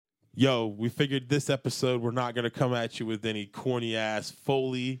yo, we figured this episode we're not going to come at you with any corny-ass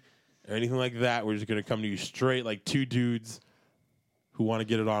Foley or anything like that. We're just going to come to you straight like two dudes who want to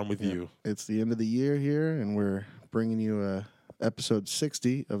get it on with you. It's the end of the year here, and we're bringing you episode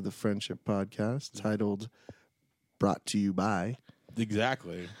 60 of the Friendship Podcast titled Brought to You By.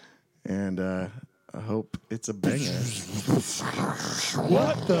 Exactly. And I hope it's a banger.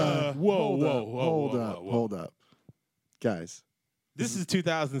 What the? Hold up. Guys. This is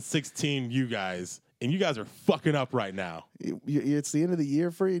 2016, you guys, and you guys are fucking up right now. It's the end of the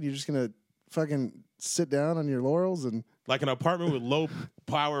year for you, and you're just going to fucking sit down on your laurels and... Like an apartment with low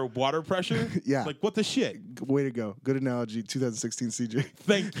power water pressure? Yeah. Like, what the shit? Way to go. Good analogy, 2016 CJ.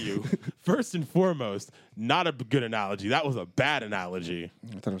 Thank you. First and foremost, not a good analogy. That was a bad analogy.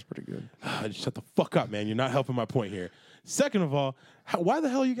 I thought it was pretty good. Just shut the fuck up, man. You're not helping my point here. Second of all, why the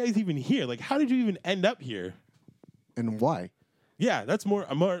hell are you guys even here? Like, how did you even end up here? And why? Yeah, that's more.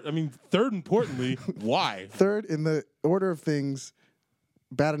 I mean, third importantly, why? Third, in the order of things,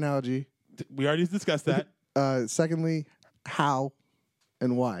 bad analogy. We already discussed that. Secondly, how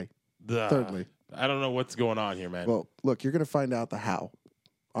and why. Thirdly. I don't know what's going on here, man. Well, look, you're going to find out the how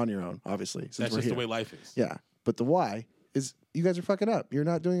on your own, obviously. That's just the way life is. Yeah. But the why is you guys are fucking up. You're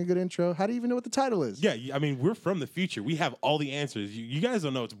not doing a good intro. How do you even know what the title is? Yeah, I mean, we're from the future. We have all the answers. You guys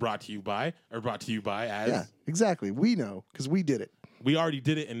don't know it's brought to you by as. Yeah, exactly. We know because we did it. We already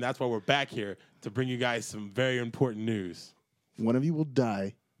did it, and that's why we're back here to bring you guys some very important news. One of you will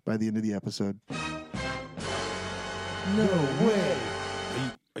die by the end of the episode. No way.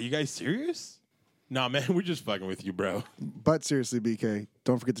 Are you guys serious? Nah, man, we're just fucking with you, bro. But seriously, BK,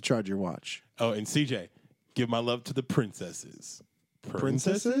 don't forget to charge your watch. Oh, and CJ, give my love to the princesses.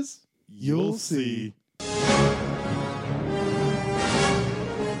 Princesses? You'll see.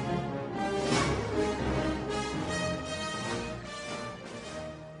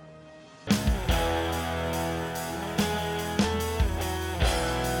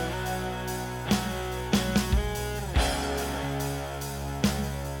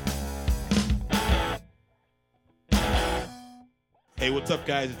 Hey, what's up,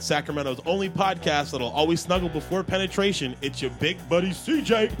 guys? It's Sacramento's only podcast that'll always snuggle before penetration. It's your big buddy,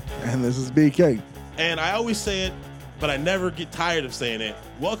 CJ. And this is BK. And I always say it, but I never get tired of saying it.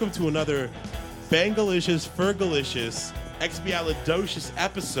 Welcome to another Bangalicious, Fergalicious, Expialidocious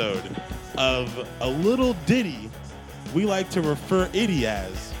episode of a little ditty we like to refer itty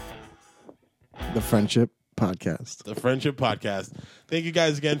as The Friendship Podcast. The Friendship Podcast. Thank you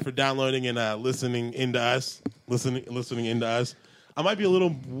guys again for downloading and listening into us. Listening into us. I might be a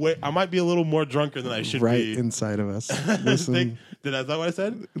little more drunker than I should be. Right inside of us. Listen. Is that what I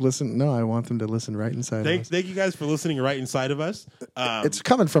said? Listen. No, I want them to listen right inside of us. Thank you guys for listening right inside of us. It's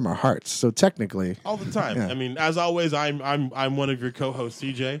coming from our hearts, so technically. All the time. Yeah. I mean, as always, I'm one of your co-hosts,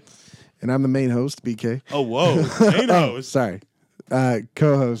 CJ. And I'm the main host, BK. Oh, whoa. Main host. Sorry.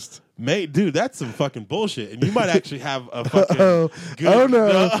 Co-host. Mate, dude, that's some fucking bullshit. And you might actually have a fucking good... Oh,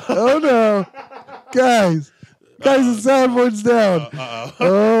 no. Oh, no. Guys, the soundboard's down.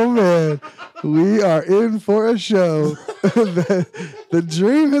 Oh, man. We are in for a show. The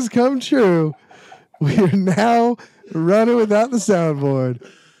dream has come true. We are now running without the soundboard.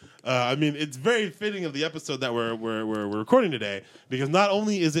 I mean, it's very fitting of the episode that we're recording today, because not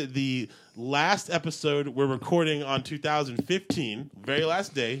only is it the last episode we're recording on 2015, very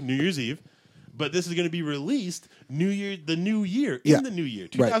last day, New Year's Eve, but this is going to be released the new year, in the new year,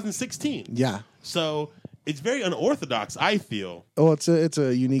 2016. Right. Yeah. So it's very unorthodox, I feel. Oh, it's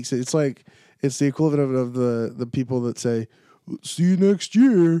a unique. It's like it's the equivalent of the people that say, "See you next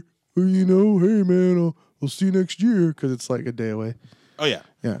year," or "Hey man, I'll see you next year," because it's like a day away. Oh yeah,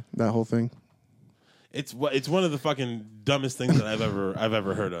 yeah, that whole thing. It's one of the fucking dumbest things that I've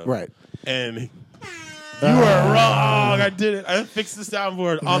ever heard of. Right. And you are wrong. I did it. I fixed the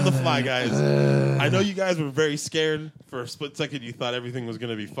soundboard on the fly, guys. I know you guys were very scared for a split second. You thought everything was going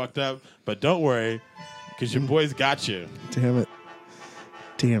to be fucked up, but don't worry, because your boys got you. Damn it.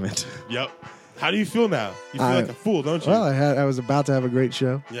 Yep. How do you feel now? You feel like a fool, don't you? Well, I was about to have a great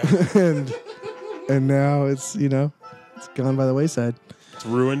show. Yeah. and now it's it's gone by the wayside. It's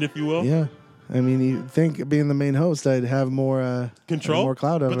ruined, if you will. Yeah. I mean, you think being the main host, I'd have more control, more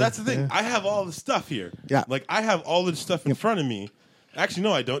clout over. But that's the thing. Yeah. I have all the stuff here. Yeah. Like, I have all the stuff in front of me. Actually,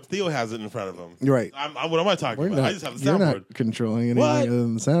 no, I don't. Theo has it in front of him. You're right. What am I talking about? I just have the soundboard. You're not controlling anything What? other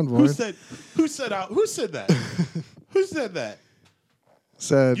than the soundboard. Who said that? Who said that?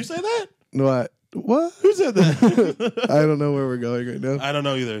 You say that? What? Who said that? I don't know where we're going right now. I don't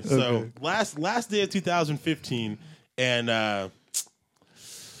know either. Okay. So last day of 2015, and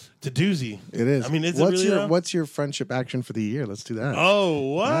It's a doozy. It is. I mean, it's what's your friendship action for the year? Let's do that. Oh,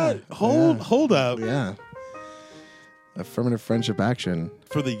 what? Yeah. Hold up. Yeah. Affirmative friendship action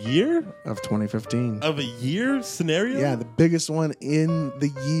For the year of 2015. of a year scenario. Yeah, the biggest one in the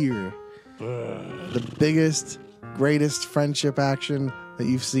year. The biggest, greatest friendship action that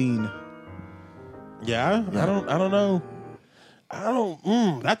you've seen. Yeah. I don't know.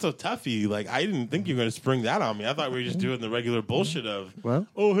 That's a toughie. Like, I didn't think you were going to spring that on me. I thought we were just doing the regular bullshit of, Well,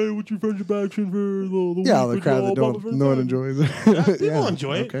 oh, hey, what's your friendship action for the yeah, week the crowd that no one enjoys it. Yeah, people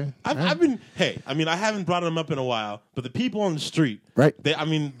enjoy it. Okay. I've been, I haven't brought them up in a while, but the people on the street, Right.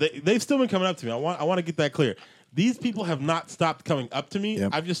 They've still been coming up to me. I want to get that clear. These people have not stopped coming up to me.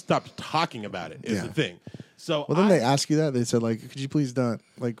 Yep. I've just stopped talking about it, is the thing. So Well, then they ask you that. They said, like, could you please not?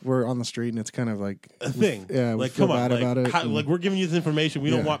 Like, we're on the street, and it's kind of like a thing. Yeah, we like, feel come on, bad about it. like, we're giving you this information.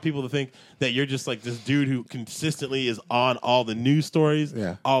 We don't Yeah. want people to think that you're just like this dude who consistently is on all the news stories,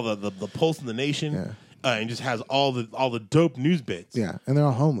 all the pulse in the nation, and just has all the dope news bits. Yeah, and they're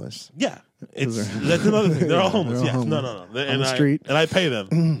all homeless. Yeah, that's another thing. They're all homeless. They're all Yes, homeless. no, On the street. and I pay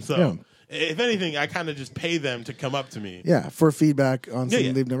them. So. Yeah. If anything, I kind of just pay them to come up to me. Yeah, for feedback on something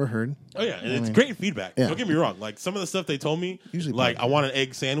yeah. they've never heard. Oh yeah, and it's great feedback. Yeah. Don't get me wrong. Like some of the stuff they told me, Usually like I want an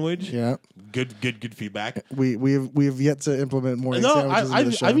egg sandwich. Yeah, good feedback. we have yet to implement more egg No, sandwiches into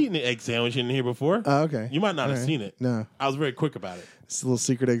the show. I've eaten an egg sandwich in here before. Oh, okay. You might not have All right. seen it. No. I was very quick about it. It's a little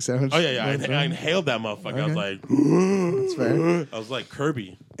secret egg sandwich. Oh yeah. I inhaled that motherfucker. I was like, That's fair. I was like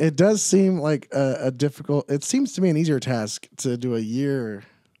Kirby. It does seem like a difficult. It seems to me an easier task to do a year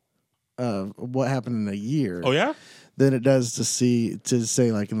of what happened in a year. Oh yeah. Than it does to say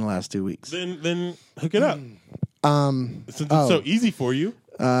like in the last 2 weeks. Then hook it up. Since it's so easy for you.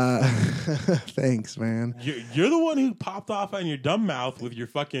 Thanks, man. You're the one who popped off on your dumb mouth with your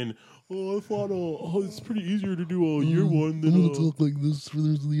fucking. Oh, I thought it's pretty easier to do a year one than. I'm gonna talk like this for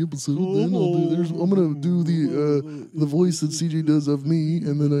the rest of the episode. Then I'm gonna do the voice that CJ does of me,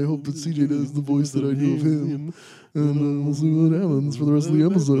 and then I hope that CJ does the voice that I do of him, and we'll see what happens for the rest of the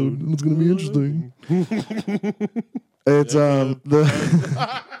episode, and it's gonna be interesting. It's well,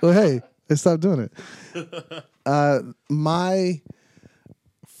 hey, I stopped doing it. My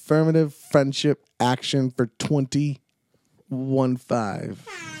affirmative friendship action for 2015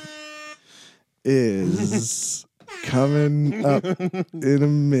 is coming up in a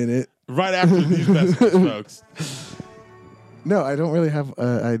minute. Right after these messages, folks. No, I don't really have.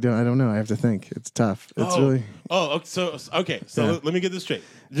 I don't know. I have to think. It's tough. It's really. Oh, so let me get this straight.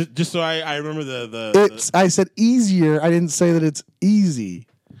 Just so I remember the. I said easier. I didn't say that it's easy.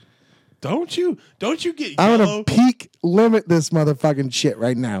 Don't you get I'm yellow? gonna peak limit this motherfucking shit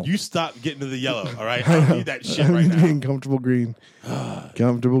right now. You stop getting to the yellow, all right? I don't need that shit right now. Being comfortable green.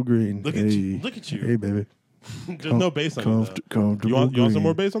 Comfortable green. Look at you. Look at you. Hey, baby. There's no bass on it. Comfortable You want some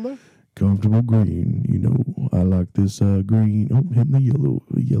more bass on there? Comfortable green. You know, I like this green. Oh, hitting the yellow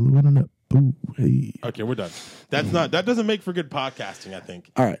in and up. Ooh, hey. Okay, we're done. That doesn't make for good podcasting, I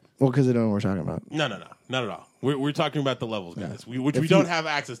think. All right. Well, because I don't know what we're talking about. No, not at all. We're talking about the levels, guys, which we don't have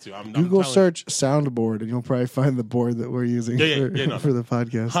access to. Google search soundboard, and you'll probably find the board that we're using for the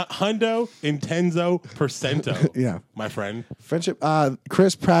podcast. Hundo, Intenso, Percento. Yeah. My friend. Friendship.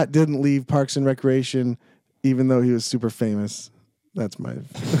 Chris Pratt didn't leave Parks and Recreation, even though he was super famous. That's my.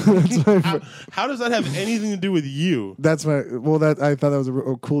 How does that have anything to do with you? That's my. Well, I thought that was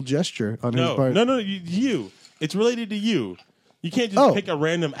a cool gesture on his part. No. You. It's related to you. You can't just pick a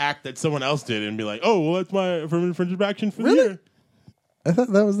random act that someone else did and be like, "Oh, well, that's my affirmative friendship action for the year." I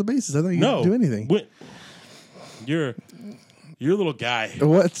thought that was the basis. I thought you didn't do anything. You're a little guy.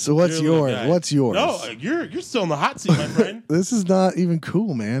 What's yours? What's yours? No, you're still in the hot seat, my friend. This is not even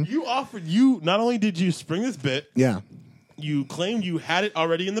cool, man. You not only did you spring this bit. Yeah. You claimed you had it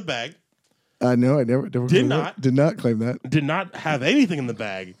already in the bag. No, I never did not claim that. Did not have anything in the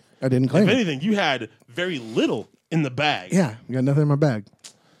bag. I didn't claim If anything, you had very little in the bag. Yeah, I got nothing in my bag.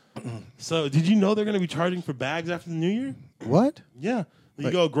 So, did you know they're going to be charging for bags after the new year? What? Yeah.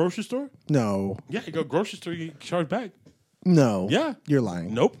 You go to a grocery store? No. Yeah, you go to a grocery store, you get charged bag. No. Yeah. You're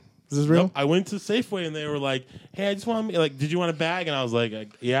lying. Nope. Is this real? Nope. I went to Safeway and they were like, "Hey, I just want did you want a bag?" And I was like,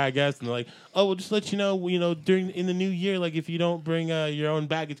 "Yeah, I guess." And they're like, "Oh, we'll just let you know, in the new year, like if you don't bring your own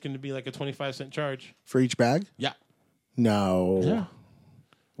bag, it's going to be like a 25-cent charge for each bag." Yeah. No. Yeah.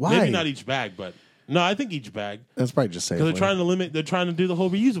 Why? Maybe not each bag, but no, I think each bag. That's probably just Safeway. Because they're trying to do the whole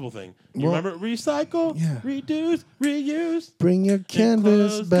reusable thing. You remember recycle, reduce, reuse. Bring your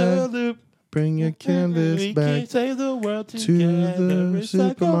canvas back. Bring your canvas we back. Can save the world to together. the Recycle,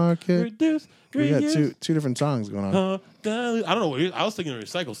 supermarket. Reduce, We got reuse. two different songs going on. I don't know. I was singing a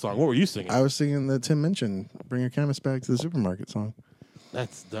recycle song. What were you singing? I was singing the Tim mentioned "Bring Your Canvas Back to the Supermarket" song.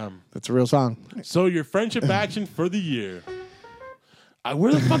 That's dumb. That's a real song. So your friendship action for the year.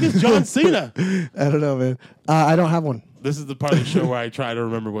 Where the fuck is John Cena? I don't know, man. I don't have one. This is the part of the show where I try to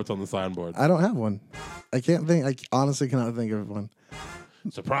remember what's on the signboard. I don't have one. I can't think. I honestly cannot think of one.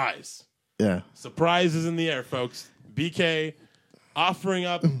 Surprise. Yeah. Surprise is in the air, folks. BK offering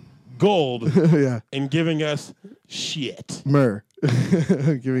up gold Yeah. and giving us shit. Myrrh.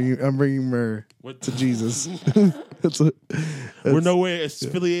 I'm bringing myrrh to Jesus. We're no way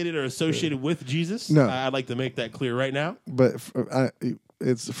affiliated or associated with Jesus. No. I'd like to make that clear right now. But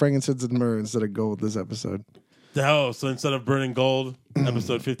it's frankincense and myrrh instead of gold this episode. Oh, so instead of burning gold,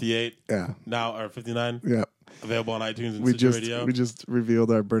 episode 58, Yeah. now or 59, Yeah. available on iTunes and We Stitcher just Radio. we just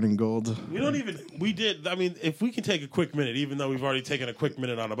revealed our burning gold. We did. I mean, if we can take a quick minute, even though we've already taken a quick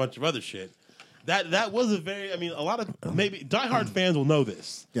minute on a bunch of other shit, that was a very. I mean, a lot of maybe diehard fans will know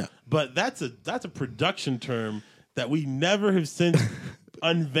this. Yeah. But that's a production term that we never have since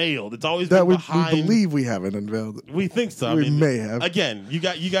unveiled. It's always That been we behind. believe we haven't unveiled. We think so. We may have. Again, you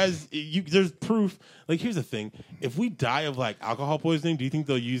guys. There's proof. Like, here's the thing: if we die of like alcohol poisoning, do you think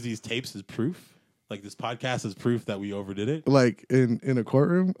they'll use these tapes as proof? Like this podcast is proof that we overdid it. Like in a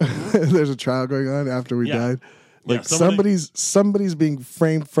courtroom, there's a trial going on after we died. Like somebody's being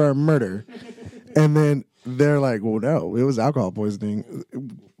framed for a murder, and then they're like, "Well, no, it was alcohol poisoning."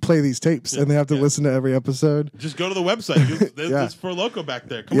 Play these tapes, and they have to listen to every episode. Just go to the website. There's For Loco back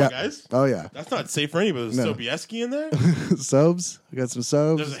there. Come on, guys. Oh yeah, that's not safe for anybody. There's Sobieski in there. Sobes, we got some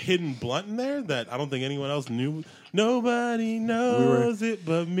Sobes. There's a hidden blunt in there that I don't think anyone else knew. Nobody knows it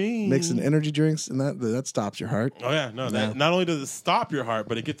but me. Mixing energy drinks, and that stops your heart. Oh yeah, no. That, not only does it stop your heart,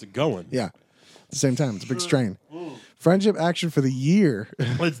 but it gets it going. Yeah, at the same time, it's a big strain. Friendship action for the year.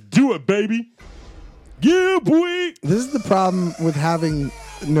 Let's do it, baby. Yeah, boy. This is the problem with having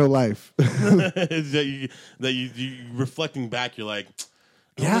no life. that you reflecting back, you're like,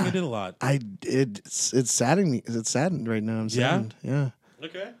 I don't think I did a lot. It's saddening. It's saddened right now. I'm saddened. Yeah.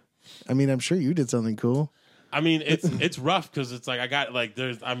 Okay. I mean, I'm sure you did something cool. I mean, it's rough because it's like I got like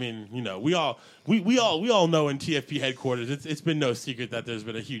there's. I mean, you know, we all know in TFP headquarters. It's been no secret that there's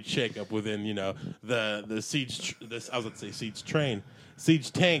been a huge shakeup within the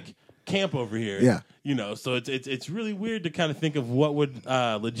siege tank camp over here. Yeah. You know, so it's really weird to kind of think of what would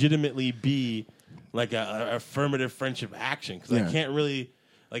legitimately be like a affirmative friendship action because I can't really.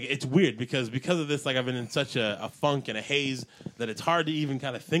 Like, it's weird because of this, like, I've been in such a funk and a haze that it's hard to even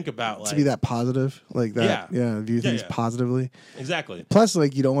kind of think about, like... To be that positive, like that. Yeah, view things positively. Exactly. Plus,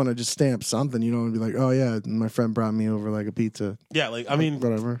 like, you don't want to just stamp something. You don't want to be like, oh, yeah, my friend brought me over, like, a pizza. Yeah, like, I mean...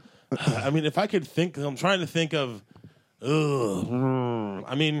 Whatever. I mean, if I could think... I'm trying to think of...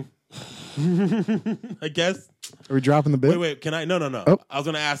 I mean... I guess... Are we dropping the bit? Wait, can I... No. Oh. I was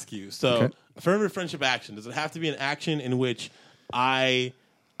going to ask you. So, affirmative friendship action, does it have to be an action in which I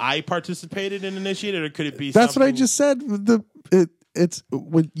participated and initiated, or could it be? That's something... what I just said. It's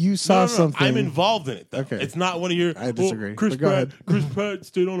when you saw something. I'm involved in it. Though. Okay, it's not one of your. I disagree. Chris Pratt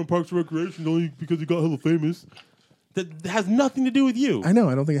stayed on in Parks and Recreation only because he got hella famous. That has nothing to do with you. I know.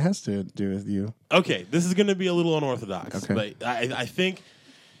 I don't think it has to do with you. Okay, this is going to be a little unorthodox. Okay, but I think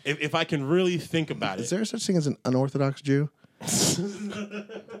if I can really think about is there such thing as an unorthodox Jew? Is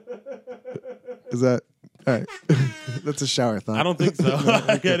that? All right. That's a shower thought. I don't think so.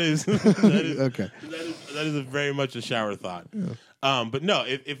 That is okay. That is very much a shower thought. Yeah. But no,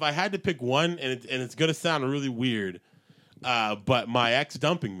 if I had to pick one, and it's going to sound really weird, but my ex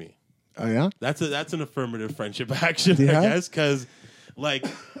dumping me. Oh yeah, that's an affirmative friendship action, I guess, because like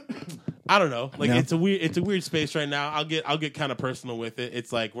I don't know, like it's a weird space right now. I'll get kind of personal with it.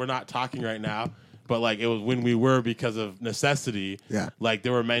 It's like we're not talking right now. But like it was when we were because of necessity. Yeah. Like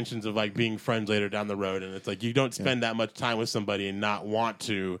there were mentions of like being friends later down the road, and it's like you don't spend that much time with somebody and not want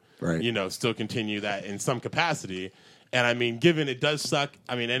to, still continue that in some capacity. And I mean, given it does suck.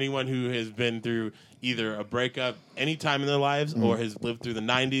 I mean, anyone who has been through either a breakup any time in their lives or has lived through the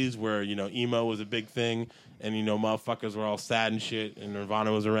 '90s where emo was a big thing, and motherfuckers were all sad and shit, and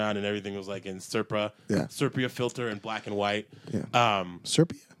Nirvana was around, and everything was like in sepia filter and black and white. Yeah.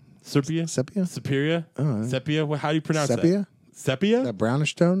 Sepia? Sepia? Oh, Sepia? How do you pronounce sepia? that? Sepia? That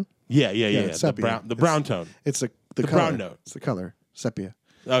brownish tone? Yeah. The brown tone. It's the color. Brown note. It's the color. Sepia.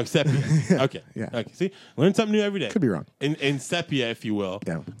 Oh, sepia. Okay. Yeah. Okay. See, learn something new every day. Could be wrong. In sepia, if you will.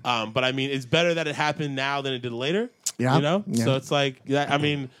 Yeah. But I mean, it's better that it happened now than it did later. Yeah. Yeah. So it's like, I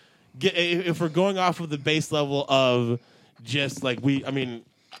mean, if we're going off of the base level of just like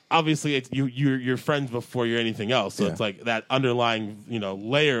obviously, it's you're friends before you're anything else. So it's like that underlying,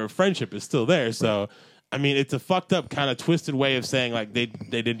 layer of friendship is still there. So, I mean, it's a fucked up kind of twisted way of saying like they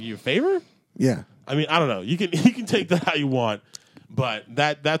did you a favor. Yeah. I mean, I don't know. You can take that how you want, But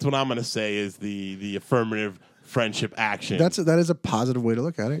that's what I'm gonna say is the affirmative friendship action. That is a positive way to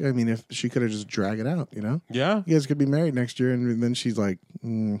look at it. I mean, if she could have just dragged it out, you know? Yeah. You guys could be married next year, and then she's like,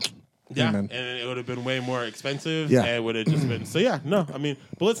 yeah, amen. and it would have been way more expensive. Yeah. And it would have just been, so yeah, no, I mean,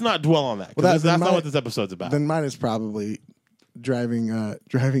 but let's not dwell on that. Well, That's not what this episode's about. Then mine is probably driving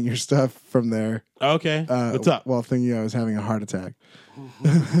your stuff from there. Okay. What's up? While thinking I was having a heart attack.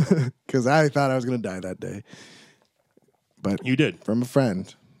 Because I thought I was going to die that day. But You did. from a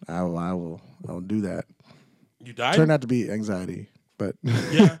friend, I will do that. You died? Turned out to be anxiety, but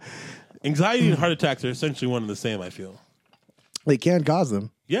Yeah. Anxiety and heart attacks are essentially one and the same, I feel. they can cause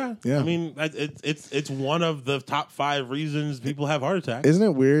them. Yeah. Yeah. I mean, it's one of the top 5 reasons people have heart attacks. Isn't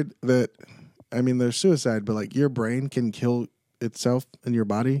it weird that, I mean, there's suicide, but like your brain can kill itself in your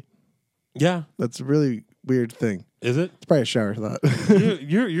body? Yeah. That's a really weird thing. Is it? It's probably a shower thought.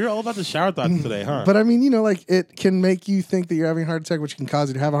 You're all about the shower thoughts today, huh? But I mean, you know, like it can make you think that you're having a heart attack, which can cause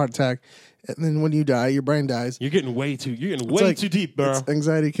you to have a heart attack. And then when you die, your brain dies. You're getting way too like- too deep, bro.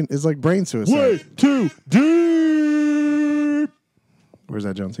 Anxiety is like brain suicide. Way too deep. Where's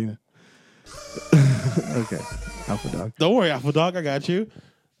that John Cena? Okay. Alpha Dog. Don't worry, Alpha Dog, I got you.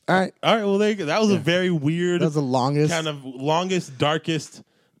 All right. All right, well, there you go. That was a very weird, That was the longest. kind of longest, darkest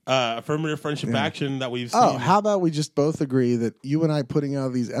affirmative friendship action that we've seen. Oh, how about we just both agree that you and I putting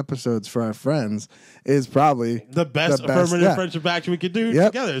out these episodes for our friends is probably the best affirmative yeah. friendship action we could do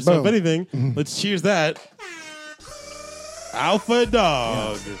Yep. together. So, Boom. if anything, let's cheers that. Alpha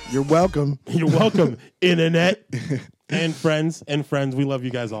Dog. You're welcome. You're welcome, Internet and friends. We love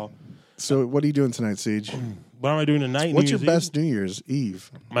you guys all. So what are you doing tonight, Siege? What am I doing tonight? What's New your Year's best New Year's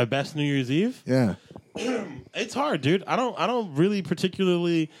Eve? Eve? My best New Year's Eve? Yeah. It's hard, dude. I don't really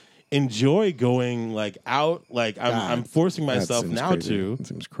particularly enjoy going like out. Like I'm forcing myself now to. It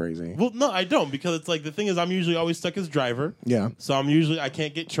seems crazy. Well, no, I don't, because it's like the thing is I'm usually always stuck as driver. Yeah. So I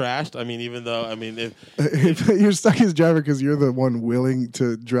can't get trashed. I mean, even though If you're stuck as driver because you're the one willing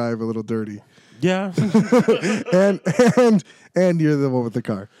to drive a little dirty. yeah. and you're the one with the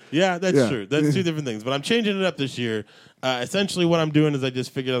car. Yeah, that's true. That's two different things. But I'm changing it up this year. Essentially, what I'm doing is I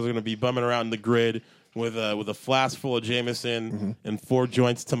just figured I was going to be bumming around the grid with a flask full of Jameson and 4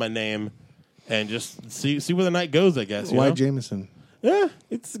 joints to my name, and just see where the night goes. I guess. Why know? Jameson? Yeah,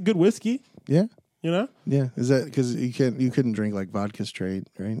 it's good whiskey. Yeah. You know. Yeah. Is that because you couldn't drink like vodka straight,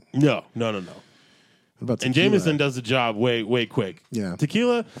 right? No. What about And tequila? Jameson does the job way quick. Yeah.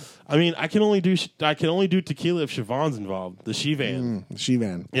 Tequila, I mean, I can only do tequila if Siobhan's involved, the Shivan.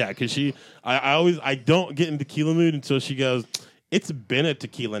 Shivan. Yeah, because I don't get in tequila mood until she goes, it's been a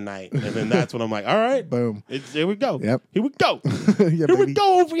tequila night, and then that's when I'm like, all right, Boom. Here we go. Yep. Here we go. Yeah, Here baby. we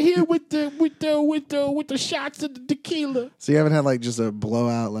go over here with the shots of the tequila. So you haven't had like just a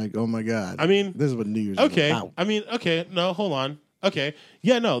blowout, like, oh my God. I mean, this is what New Year's okay. is about. I mean, okay. No, hold on. Okay.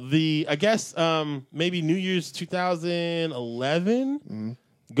 Yeah, no. I guess maybe New Year's 2011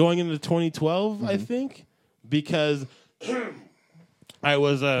 going into 2012, I think, because I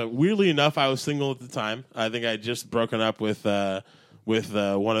was weirdly enough, I was single at the time. I think I had just broken up with one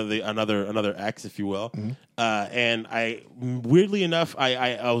of another ex, if you will. And I weirdly enough,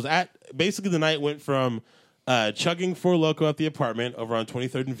 I was at basically the night went from chugging Four Loko at the apartment over on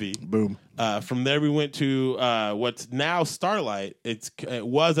 23rd and V. Boom. From there, we went to what's now Starlight. It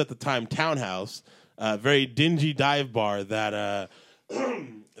was at the time Townhouse, very dingy dive bar that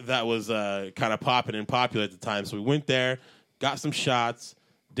that was kind of popping and popular at the time. So we went there, got some shots,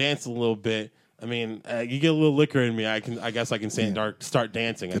 danced a little bit. I mean, you get a little liquor in me, I guess I can start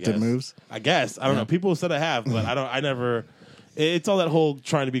dancing. Get the moves? I guess I don't know. People said I have, but I never. It's all that whole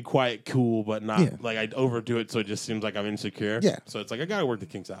trying to be quiet, cool, but not like I overdo it, so it just seems like I'm insecure. Yeah. So it's like I gotta work the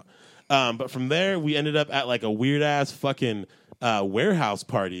kinks out. But from there, we ended up at like a weird ass fucking warehouse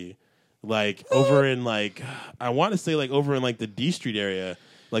party, like over in like I want to say like over in like the D Street area.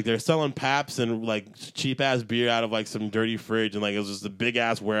 Like they're selling Paps and like cheap ass beer out of like some dirty fridge, and like it was just a big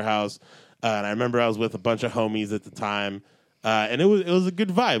ass warehouse. And I remember I was with a bunch of homies at the time, and it was a good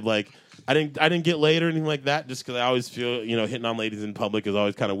vibe. Like I didn't get laid or anything like that, just because I always feel hitting on ladies in public is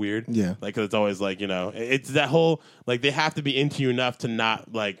always kind of weird. Yeah, like cause it's always like it's that whole like they have to be into you enough to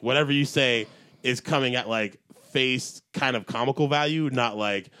not like whatever you say is coming at like face kind of comical value, not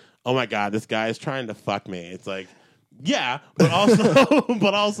like oh my god this guy is trying to fuck me. It's like. Yeah, but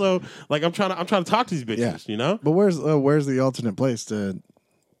also, like I'm trying to talk to these bitches, But where's the alternate place to?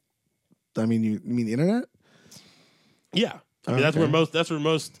 I mean, you mean the internet? Yeah, I mean, that's where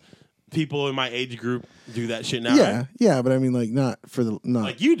most people in my age group do that shit now. Yeah, right? yeah, but I mean, like not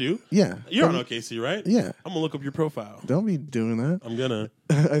like you do. Yeah, you're on OKC, right? Yeah, I'm gonna look up your profile. Don't be doing that. I'm gonna.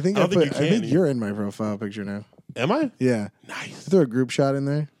 I think I think you're in my profile picture now. Am I? Yeah. Nice. Throw a group shot in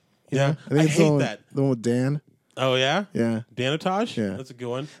there. Yeah. I think I it's hate the that. one with Dan. Oh, yeah? Yeah. Danotage? Yeah. That's a good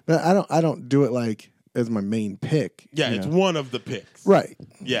one. But I don't do it like as my main pick. Yeah, you it's know? one of the picks. Right.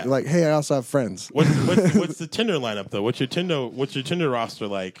 Yeah. Like, hey, I also have friends. What's the Tinder lineup though? What's your Tinder roster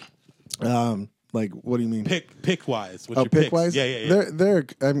like? Like, what do you mean? Pick wise. What's Oh, your pick picks? wise? Yeah. They're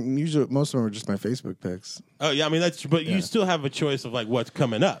I mean, usually most of them are just my Facebook picks. Oh yeah, I mean but Yeah. you still have a choice of like what's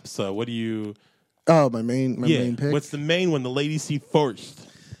coming up. So what do you? Oh, my main pick. What's the main one the ladies see first?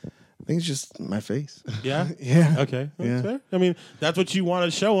 I think it's just my face. Yeah. Yeah. Okay. That's Yeah. fair. I mean, that's what you want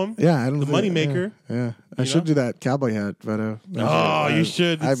to show them. Yeah, I don't The think- moneymaker. Yeah. I should do that cowboy hat photo. Oh, you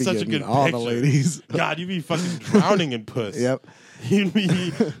should. I'd It's be such a getting good all picture. the ladies. God, you'd be fucking drowning in puss. Yep. You'd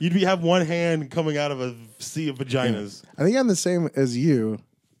be have one hand coming out of a sea of vaginas. I think I'm the same as you.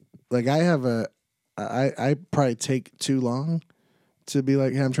 Like I probably take too long to be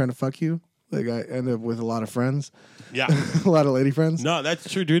like, hey, I'm trying to fuck you. Like I end up with a lot of friends. Yeah. A lot of lady friends. No, that's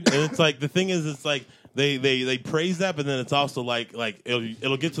true, dude. And it's like the thing is, it's like they praise that, but then it's also like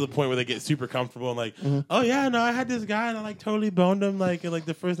it'll get to the point where they get super comfortable and like, oh yeah, no, I had this guy and I like totally boned him like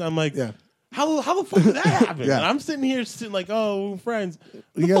the first time. I'm like, Yeah. how the fuck did that happen? Yeah. And I'm sitting here like, oh, friends.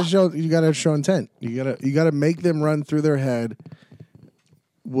 You gotta show intent. You gotta make them run through their head,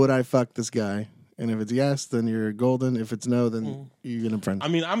 would I fuck this guy? And if it's yes, then you're golden. If it's no, then you're gonna friend. I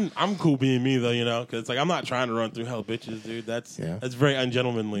mean, I'm cool being me though, you know, because it's like I'm not trying to run through hell bitches, dude. That's very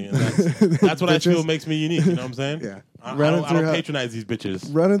ungentlemanly, and that's what I feel makes me unique. You know what I'm saying? Yeah. I don't patronize these bitches.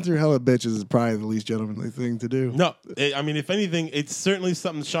 Running through hella bitches is probably the least gentlemanly thing to do. No, I mean, if anything, it's certainly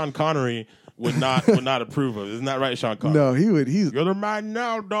something Sean Connery would not approve of. Isn't that right, Sean Connery? No, he would. You're the man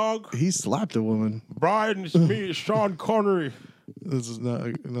now, dog. He slapped a woman. Brian, it's me, it's Sean Connery. This is not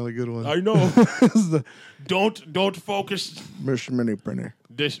another good one. I know. Don't focus. Mish Money Printer.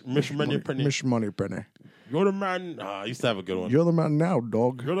 Mish Money Printer. Mish Money Printer. You're the man. I used to have a good one. You're the man now,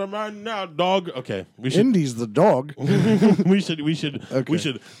 dog. You're the man now, dog. Okay, we should. Indy's the dog. we should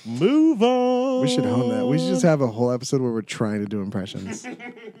move on. We should hone that. We should just have a whole episode where we're trying to do impressions.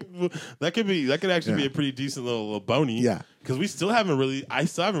 That could actually be a pretty decent little boney. Yeah, because I still haven't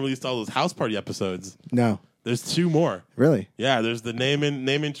released all those house party episodes. No. There's 2 more. Really? Yeah, there's the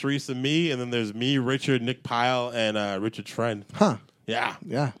naming Teresa me, and then there's me, Richard, Nick Pyle, and Richard's friend. Huh. Yeah.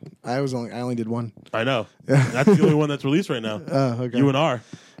 Yeah. I only did one. I know. That's the only one that's released right now. Oh, okay. UNR.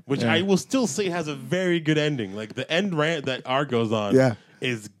 Which I will still say has a very good ending. Like the end rant that R goes on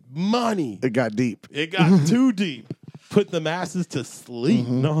is money. It got deep. It got too deep. Put the masses to sleep.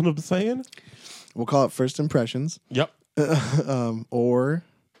 Know what I'm saying? We'll call it first impressions. Yep. Or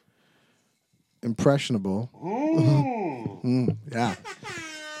impressionable. Yeah.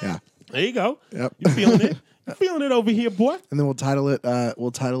 Yeah. There you go. Yep. You feeling it? You feeling it over here, boy? And then we'll title it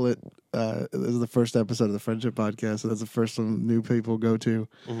this is the first episode of the Friendship Podcast, so that's the first one new people go to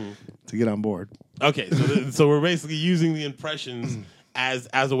get on board. Okay, so we're basically using the impressions as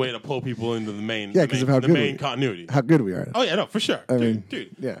a way to pull people into the main because of how the good main continuity. How good we are. Oh yeah, no, for sure.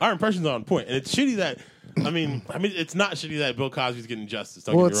 Dude. Yeah. Our impressions are on point. And it's shitty that I mean it's not shitty that Bill Cosby's getting justice.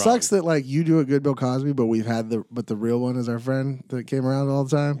 Well, it sucks that like you do a good Bill Cosby, but we've had the real one is our friend that came around all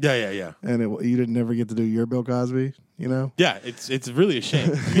the time. Yeah. And you didn't never get to do your Bill Cosby, you know? Yeah, it's really a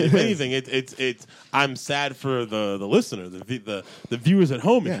shame. I mean, if anything, it's I'm sad for the listener, the viewers at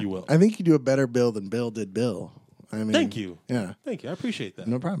home, if you will. I think you do a better Bill than Bill did Bill. I mean, Thank you. Yeah. Thank you. I appreciate that.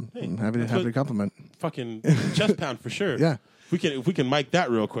 No problem. Hey, I'm happy to compliment. Fucking chest pound for sure. Yeah. If we can mic that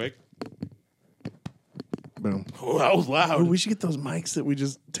real quick. Boom. Oh, that was loud. Oh, we should get those mics that we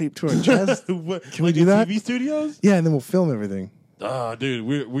just taped to our chest. Can we do that? TV studios? Yeah, and then we'll film everything. Oh, dude,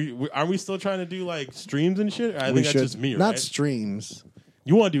 we are we still trying to do like streams and shit? I think that's just me, right? Not streams.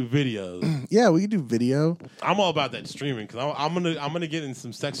 You want to do videos? Yeah, we can do video. I'm all about that streaming because I'm gonna get in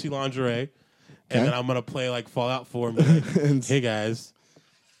some sexy lingerie, and then I'm gonna play like Fallout 4 and be like, hey guys,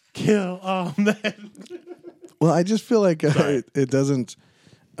 kill all men. Well, I just feel like it doesn't.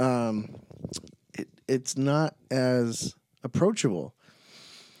 It's not as approachable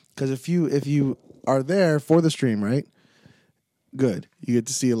because if you are there for the stream, right? Good, you get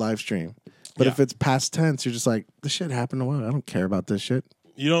to see a live stream. But if it's past tense, you're just like, this shit happened a while. I don't care about this shit.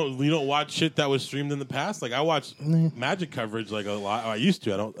 You don't watch shit that was streamed in the past. Like I watch Magic coverage like a lot. I used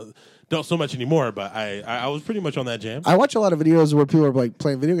to. I don't so much anymore. But I was pretty much on that jam. I watch a lot of videos where people are like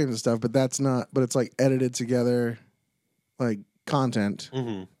playing video games and stuff, but that's not. But it's like edited together, like content,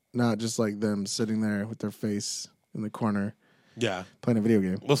 not just like them sitting there with their face in the corner. Yeah, playing a video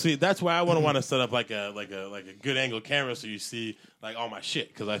game. Well, see, that's why I want to set up like a good angle camera so you see like all my shit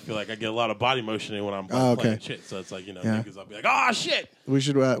because I feel like I get a lot of body motion when I'm playing shit. So it's like niggas, I'll be like, oh shit. We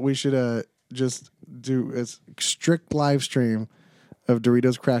should just do a strict live stream of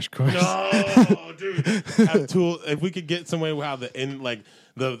Doritos Crash Course. No, dude. If we could get some way how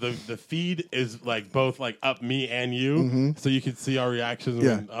the feed is like both like up me and you, so you could see our reactions.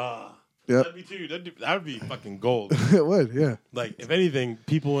 Yeah. Yep. That'd be too. That would be fucking gold. It would, yeah. Like, if anything,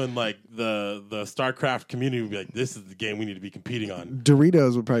 people in like the StarCraft community would be like, "This is the game we need to be competing on."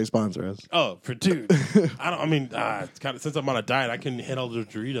 Doritos would probably sponsor us. Oh, for dude, it's kind of since I'm on a diet, I couldn't hit all those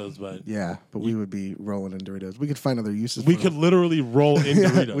Doritos, but Yeah, but we would be rolling in Doritos. We could find other uses. we for could them. literally roll in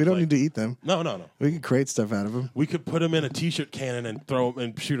Doritos. We don't need to eat them. No. We could create stuff out of them. We could put them in a T-shirt cannon and throw them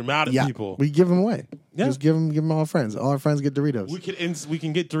and shoot them out at Yeah, people. we give them away. Yeah. Just give them all our friends. All our friends get Doritos. We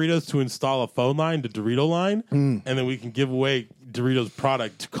can get Doritos to install a phone line, the Dorito line, and then we can give away Doritos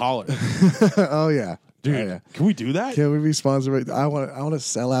product to callers. Oh yeah, Dude, oh, yeah. Can we do that? Can we be sponsored? I want to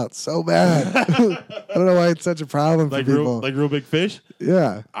sell out so bad. I don't know why it's such a problem for people. Real big fish.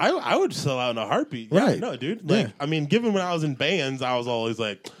 Yeah, I would sell out in a heartbeat. Yeah, Right. no, dude. Like, Yeah. I mean, given when I was in bands, I was always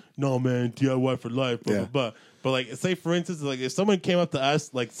like, no, man, DIY for life, blah, Yeah. blah, blah. But, like, say, for instance, like, if someone came up to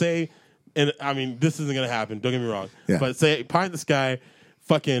us, like, say, and I mean, this isn't going to happen, don't get me wrong. Yeah. But say, pie in the sky,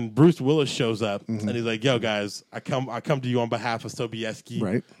 fucking Bruce Willis shows up, and he's like, yo, guys, I come to you on behalf of Sobieski,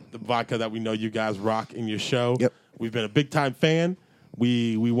 Right. the vodka that we know you guys rock in your show. Yep. We've been a big-time fan.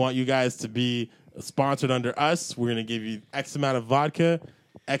 We want you guys to be sponsored under us. We're going to give you X amount of vodka,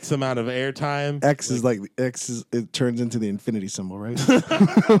 X amount of airtime. It turns into the infinity symbol, right? Does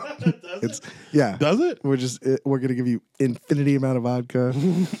it? We're gonna give you infinity amount of vodka.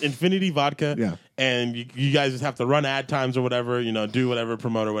 Infinity vodka. Yeah. And you guys just have to run ad times or whatever, do whatever,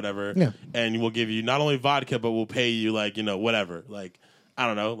 promote or whatever. Yeah. And we'll give you not only vodka, but we'll pay you whatever. Like, I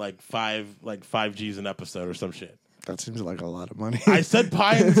don't know, like five G's an episode or some shit. That seems like a lot of money. I said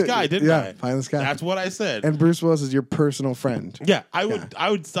pie in the sky, didn't I? Yeah, pie in the sky. That's what I said. And Bruce Willis is your personal friend. Yeah, I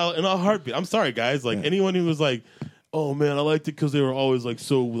would sell it in a heartbeat. I'm sorry, guys. Like, anyone who was like, oh, man, I liked it because they were always, like,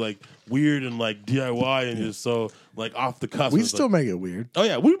 so, like, weird and, like, DIY and just so, like, off the cusp. We still make it weird. Oh,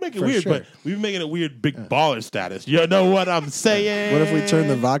 yeah, we make it For weird, sure. but we've been making it weird big baller status. You know what I'm saying? What if we turn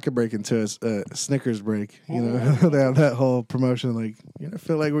the vodka break into a Snickers break? They have that whole promotion, like,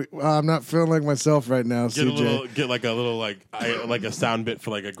 feel like I'm not feeling like myself right now, CJ. Get like a little, like a sound bit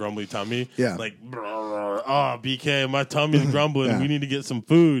for, like, a grumbly tummy. Yeah. Like, oh, BK, my tummy's grumbling. Yeah. We need to get some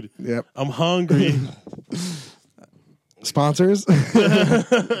food. Yep. I'm hungry. Sponsors,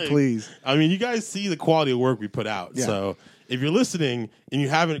 please. I mean, you guys see the quality of work we put out. Yeah. So if you're listening and you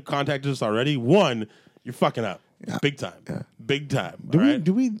haven't contacted us already, one, you're fucking up. Yeah. Big time. Yeah. Big time.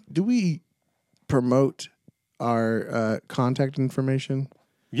 Do we promote our contact information?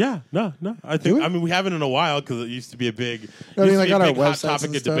 Yeah. No. I mean, we haven't in a while because it used to be a big, on our hot websites topic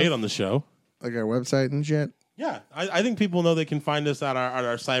and of stuff? debate on the show. Like our website and shit? Yeah, I think people know they can find us at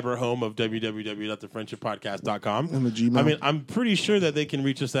our cyber home of www.thefriendshippodcast.com. And the Gmail. I mean, I'm pretty sure that they can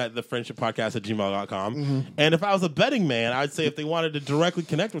reach us at thefriendshippodcast@gmail.com. And if I was a betting man, I'd say if they wanted to directly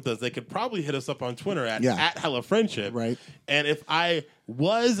connect with us, they could probably hit us up on Twitter at @HellaFriendship. Right. And if I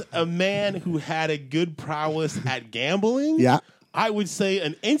was a man who had a good prowess at gambling, I would say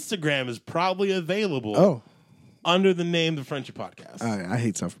an Instagram is probably available under the name The Friendship Podcast. I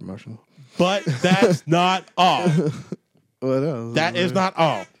hate self-promotion. But that's not all. What else? That is not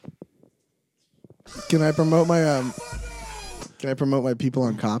all. Can I promote my people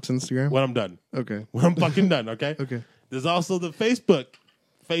on Cops Instagram? When I'm done. Okay. When I'm fucking done, okay? Okay. There's also the Facebook.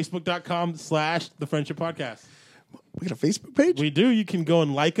 Facebook.com/The Friendship Podcast. We got a Facebook page? We do. You can go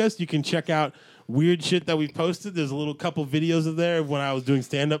and like us. You can check out weird shit that we've posted. There's a little couple videos of there when I was doing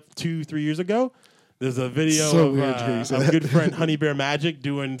stand-up 2-3 years ago. There's a video of a good friend Honey Bear Magic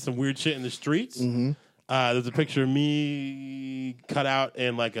doing some weird shit in the streets. Mm-hmm. There's a picture of me cut out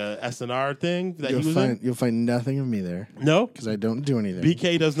in like a SNR thing that he was in. You'll find nothing of me there. No, because I don't do anything.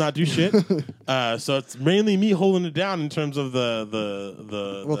 BK does not do shit. So it's mainly me holding it down in terms of the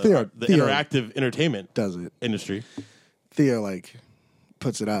interactive entertainment does it industry. Theo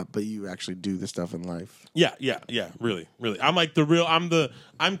puts it up, but you actually do the stuff in life. Yeah. Really. I'm like I'm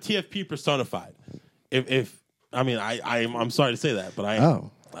TFP personified. I'm sorry to say that, but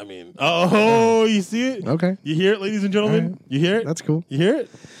you see it? Okay. You hear it, ladies and gentlemen? Right. You hear it? That's cool. You hear it?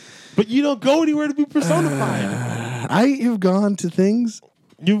 But you don't go anywhere to be personified. I have gone to things.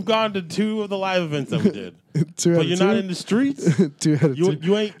 You've gone to 2 of the live events that we did. But you're not in the streets? 2 out of 2.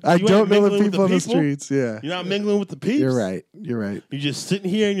 You ain't. I don't know the people on the people? streets. Yeah. You're not mingling with the peeps? You're right. You're just sitting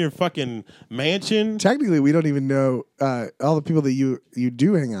here in your fucking mansion. Technically, we don't even know all the people that you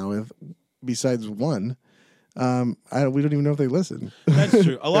do hang out with, besides one. we don't even know if they listen. That's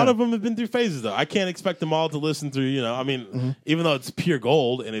true. A lot of them have been through phases, though. I can't expect them all to listen through, I mean, even though it's pure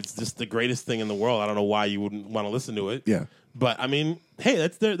gold and it's just the greatest thing in the world, I don't know why you wouldn't want to listen to it. Yeah. But, I mean, hey,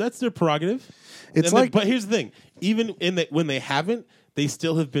 that's their prerogative. It's but here's the thing. Even when they haven't, they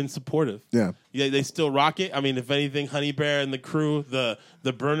still have been supportive. Yeah. Yeah, they still rock it. I mean, if anything, Honey Bear and the crew, the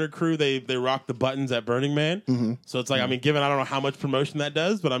Burner crew, they rock the buttons at Burning Man. Mm-hmm. So it's like, I mean, given I don't know how much promotion that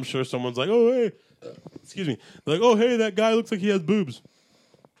does, but I'm sure someone's like, oh, hey, excuse me. They're like, oh, hey, that guy looks like he has boobs.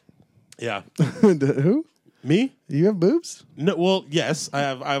 Yeah. Who? Me? You have boobs? No. Well, yes, I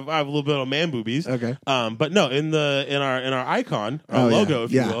have a little bit of man boobies. Okay. But no, in our icon, our logo,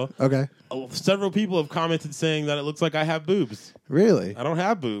 if you will. Okay. Several people have commented saying that it looks like I have boobs. Really? I don't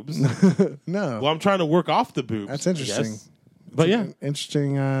have boobs. No. Well, I'm trying to work off the boobs. That's interesting. But yeah,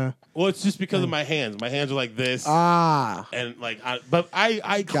 interesting. Well, it's just because of my hands. My hands are like this. And like,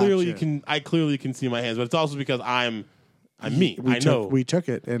 I clearly can see my hands. But it's also because I'm me. I know we took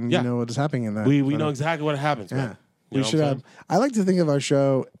it, and you know what is happening in that. We know exactly what happens. Yeah, man. we should have. I like to think of our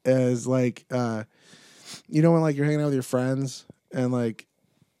show as like, when like you're hanging out with your friends, and like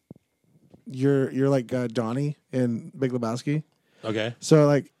you're like Donnie in Big Lebowski. Okay. So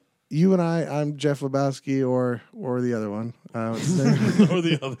like you and I'm Jeff Lebowski, or the other one, or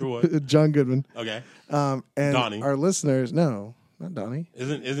the other one, John Goodman. Okay. And Donnie. Our listeners, no. Not Donnie.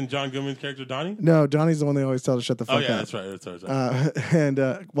 Isn't John Goodman's character Donnie? No, Donnie's the one they always tell to shut the fuck up. Oh, yeah, that's right.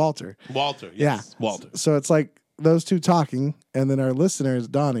 And Walter. Walter, yes. Yeah. Walter. So it's like those two talking, and then our listener is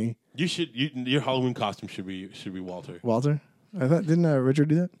Donnie. Your Halloween costume should be Walter. Walter? I thought, didn't Richard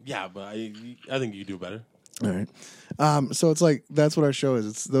do that? Yeah, but I think you do better. All right. So it's like, that's what our show is.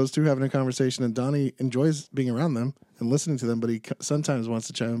 It's those two having a conversation, and Donnie enjoys being around them and listening to them, but he sometimes wants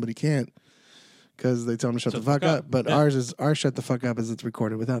to chime in, but he can't. Because they tell him to shut the fuck up. But our shut the fuck up is it's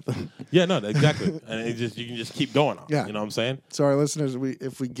recorded without them. Yeah, no, exactly. And you can just keep going on. Yeah. You know what I'm saying? So our listeners,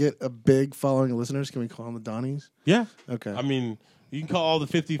 if we get a big following of listeners, can we call them the Donnies? Yeah. Okay. I mean, you can call all the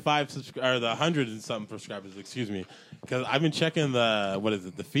 55 or the 100 and something subscribers, excuse me. Because I've been checking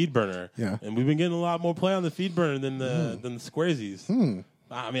the feed burner. Yeah. And we've been getting a lot more play on the feed burner than the Squaresies.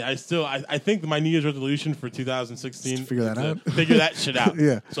 I mean, I think my New Year's resolution for 2016 to figure that out. Figure that shit out.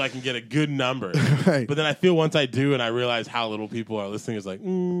 Yeah. So I can get a good number. Right. But then I feel once I do and I realize how little people are listening, it's like,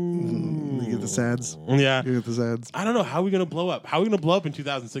 You get the sads. Yeah. You get the sads. I don't know. How are we going to blow up? How are we going to blow up in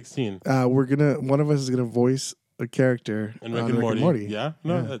 2016? One of us is going to voice a character in Rick and Morty. Yeah?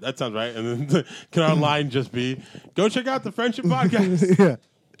 No, yeah. That sounds right. And then can our line just be, go check out the Friendship Podcast? Yeah.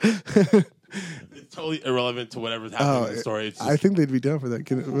 It's totally irrelevant to whatever's happening in the story. I think they'd be down for that.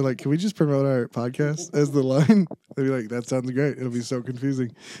 Can we just promote our podcast as the line? They'd be like, that sounds great. It'll be so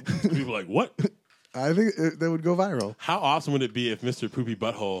confusing. People are like, what? I think that would go viral. How awesome would it be if Mr. Poopy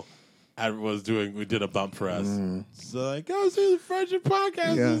Butthole did a bump for us? So like, go see the Friendship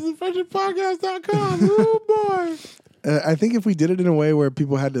Podcast. Yeah. This is friendshippodcast.com. Oh boy. I think if we did it in a way where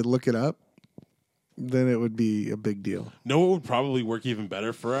people had to look it up, then it would be a big deal. No, it would probably work even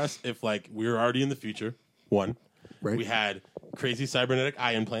better for us if, like, we were already in the future. 1, right. We had crazy cybernetic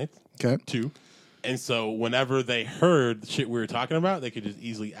eye implants. Okay. 2, and so whenever they heard the shit we were talking about, they could just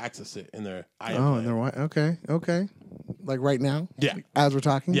easily access it in their eye implant. And they're okay. Like right now? Yeah. As we're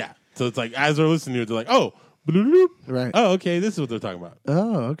talking? Yeah. So it's like, as they're listening to it, they're like, oh, bloop. Right. Oh, okay, this is what they're talking about.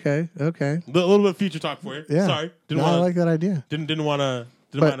 Oh, okay. A little bit of future talk for you. Yeah. Sorry. I like that idea. Didn't want to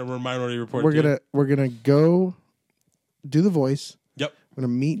Minority Report. We're gonna go do the voice. Yep. We're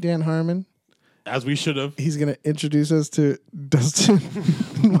gonna meet Dan Harmon, as we should have. He's gonna introduce us to Dustin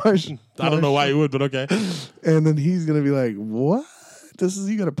Marsh. I don't know why he would, but okay. And then he's gonna be like, "What?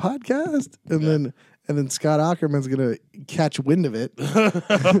 You got a podcast?" And then Scott Ackerman's gonna catch wind of it.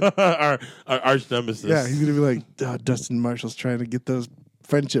 our arch nemesis. Yeah, he's gonna be like, oh, Dustin Marshall's trying to get those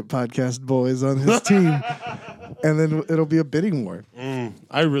Friendship Podcast boys on his team. And then it'll be a bidding war.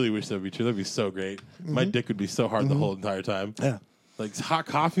 I really wish that would be true. That'd be so great. My dick would be so hard the whole entire time. Yeah. Like, Hot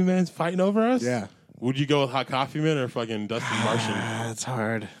Coffee Man's fighting over us? Yeah. Would you go with Hot Coffee Man or fucking Dustin Martian? It's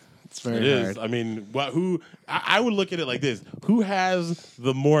hard. It's very hard. I mean, I would look at it like this. Who has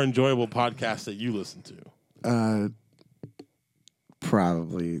the more enjoyable podcast that you listen to?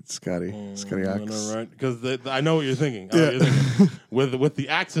 Probably Scotty Ox. Right? Because I know what you're thinking. Yeah. With the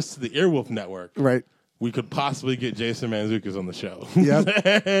access to the Earwolf Network, right? We could possibly get Jason Mantzoukas on the show.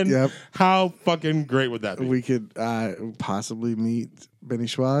 Yep. And how fucking great would that be? We could possibly meet Benny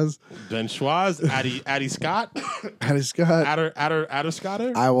Schwaz. Ben Schwaz, Addie Scott. Addie Scott. Adder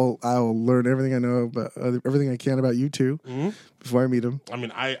Scotter. I will learn everything I know about everything I can about you two before I meet him. I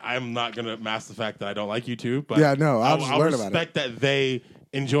mean, I'm not going to mask the fact that I don't like you two. But yeah, no, I'll just learn about it. respect that they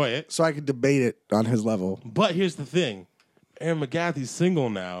enjoy it. So I could debate it on his level. But here's the thing. Aaron McGathy's single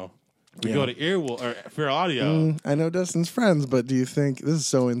now. We go to Earwolf or Fair Audio. I know Dustin's friends, but do you think this is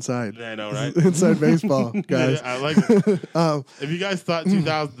so inside? I know, right? Inside baseball, guys. Yeah, I like it. If you guys thought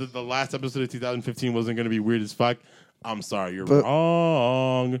the last episode of 2015 wasn't going to be weird as fuck, I'm sorry, you're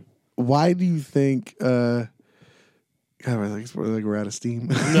wrong. Why do you think? God, we're out of steam.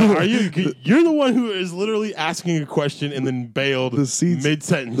 No, are you? You're the one who is literally asking a question and then bailed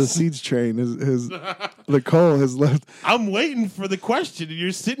mid-sentence. The seeds train is the coal has left. I'm waiting for the question, and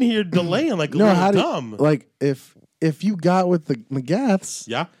you're sitting here delaying like a little dumb. Like if you got with the McGaths,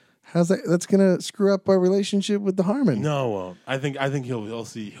 yeah, how's that? That's gonna screw up our relationship with the Harmon. No, I think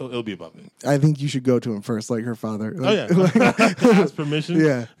he'll be above it. I think you should go to him first, like her father. Like, ask permission.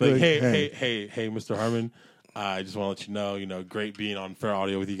 Yeah, like hey, Mr. Harmon. I just want to let you know, great being on Fair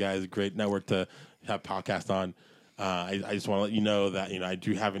Audio with you guys. Great network to have podcast on. I just want to let you know that I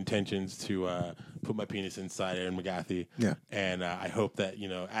do have intentions to put my penis inside Aaron McGathy. Yeah, and I hope that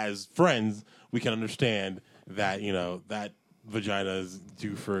as friends, we can understand that that vagina is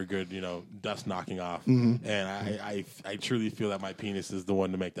due for a good dust knocking off. Mm-hmm. And I truly feel that my penis is the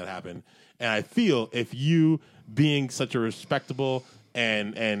one to make that happen. And I feel if you being such a respectable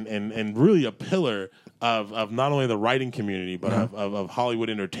and really a pillar of not only the writing community but of Hollywood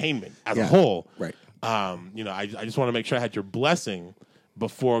entertainment as a whole. Right. I just want to make sure I had your blessing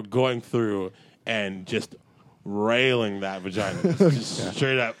before going through and just railing that vagina, just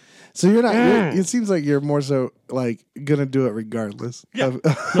straight up. So you're not. It seems like you're more so like gonna do it regardless. Yeah.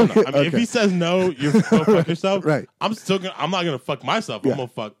 No. I mean, if he says no, you're go fuck yourself. Right. I'm not gonna fuck myself. I'm gonna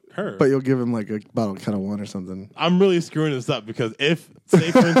fuck her. But you'll give him like a bottle of Kind of One or something. I'm really screwing this up because if,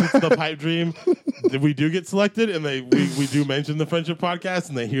 say, for instance, the pipe dream, if we do get selected and we do mention the Friendship Podcast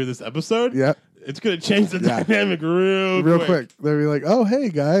and they hear this episode, it's gonna change the dynamic real quick. They'll be like, "Oh, hey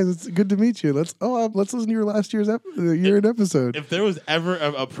guys, it's good to meet you. Let's listen to your last year's episode." If there was ever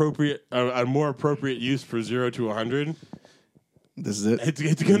a more appropriate use for 0 to 100, this is it.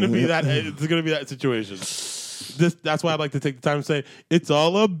 It's gonna be that. It's gonna be that situation. That's why I'd like to take the time to say it's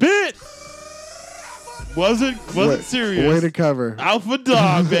all a bit. Wasn't serious. Way to cover. Alpha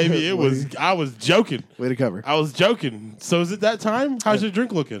dog, baby. I was joking. Way to cover. I was joking. So is it that time? How's your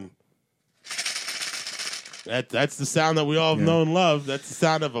drink looking? That's the sound that we all know and love. That's the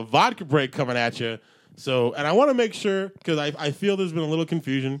sound of a vodka break coming at you. So, and I want to make sure, because I feel there's been a little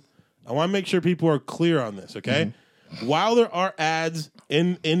confusion, I want to make sure people are clear on this, okay? Mm-hmm. While there are ads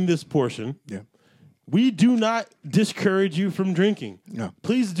in this portion, we do not discourage you from drinking. No.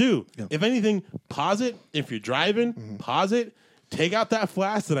 Please do. Yeah. If anything, pause it. If you're driving, pause it. Take out that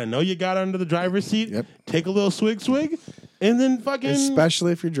flask that I know you got under the driver's seat. Yep. Take a little swig, and then fucking...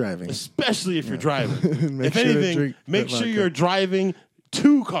 Especially if you're driving. If anything, make sure you're driving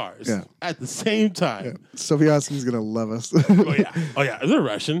 2 cars at the same time. Yeah. Sofiaski's going to love us. Oh, yeah. They're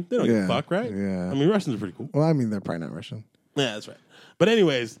Russian. They don't give a fuck, right? Yeah. I mean, Russians are pretty cool. Well, I mean, they're probably not Russian. Yeah, that's right. But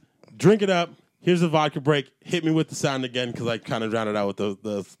anyways, drink it up. Here's the vodka break. Hit me with the sound again because I kind of drowned it out with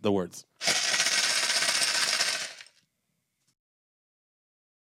the words.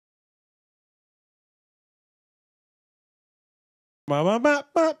 Welcome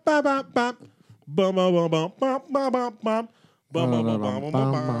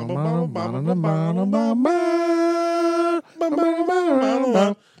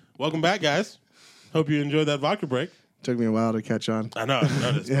back, guys. Hope you enjoyed that vodka break. Took me a while to catch on. I know. I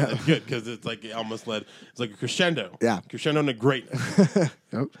noticed. It's good because it's like it almost led. It's like a crescendo. Yeah, crescendo to greatness.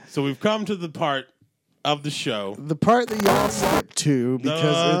 Yep. So we've come to the part of the show, the part that y'all skip to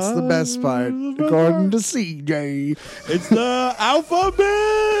because it's the best part, according to CJ. It's the alphabet.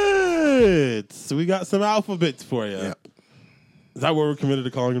 So we got some alphabets for you. Yep. Is that what we're committed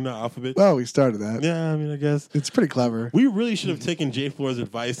to calling them now? Alphabet? Well, we started that. Yeah, I mean, I guess. It's pretty clever. We really should have taken Jay Floor's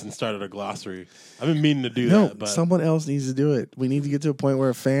advice and started a glossary. I've been meaning to do that. But someone else needs to do it. We need to get to a point where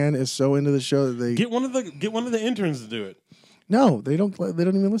a fan is so into the show that they... Get one of the interns to do it. No, they don't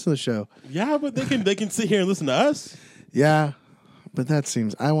even listen to the show. Yeah, but they can sit here and listen to us. Yeah, but that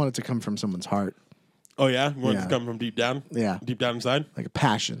seems... I want it to come from someone's heart. Oh, yeah? You want it to come from deep down? Yeah. Deep down inside? Like a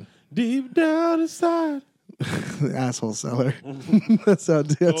passion. Deep down inside. The asshole cellar. That's how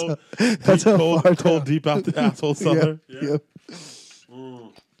cold deep out the asshole cellar. Yep.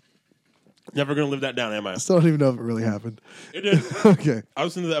 Never gonna live that down, am I? I still don't even know if it really happened. It did. Okay. I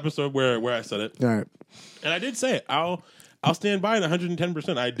listened to the episode where I said it. All right. And I did say it. I'll stand by it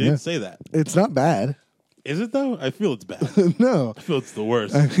 110%. I did say that. It's not bad. Is it though? I feel it's bad. No. I feel it's the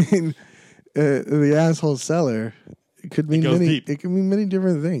worst. I mean, the asshole cellar could mean deep. It can mean many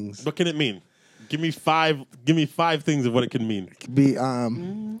different things. What can it mean? Give me five things of what it could mean. It could be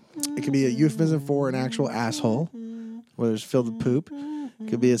a euphemism for an actual asshole, whether it's filled with poop. It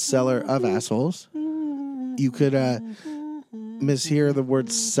could be a seller of assholes. You could mishear the word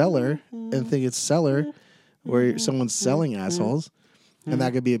seller and think it's seller, where someone's selling assholes, and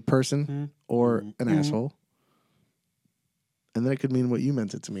that could be a person or an asshole. And then it could mean what you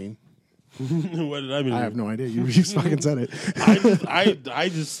meant it to mean. What did I mean? I have no idea. You just fucking said it. I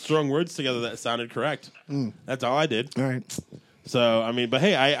just strung words together that sounded correct. That's all I did. All right. So, I mean, but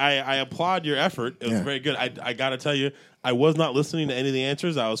hey, I applaud your effort. It was very good. I got to tell you, I was not listening to any of the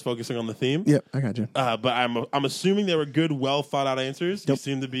answers. I was focusing on the theme. Yep, I got you. But I'm assuming they were good, well thought out answers. Yep. You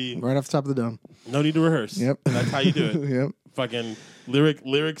seem to be right off the top of the dome. No need to rehearse. Yep. That's how you do it. Yep. Fucking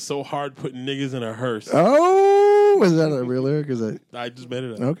lyrics so hard putting niggas in a hearse. Oh, is that a real lyric? Is that? I just made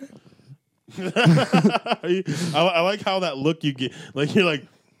it up. Okay. I like how that look you get. Like you're like,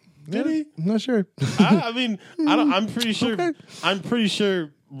 did he? I'm not sure. I mean, I'm pretty sure. Okay. I'm pretty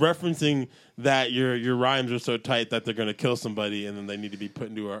sure referencing that your rhymes are so tight that they're going to kill somebody and then they need to be put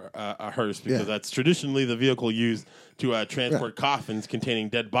into a hearse because that's traditionally the vehicle used to transport coffins containing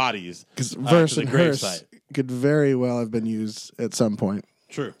dead bodies. Because verse and hearse could very well have been used at some point.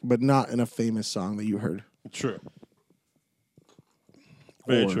 True, but not in a famous song that you heard. True.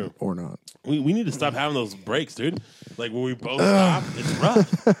 Very true. Or not. We need to stop having those breaks, dude. Like when we both stop, it's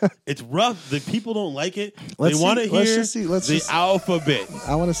rough. It's rough. The people don't like it. They want to hear the alphabet.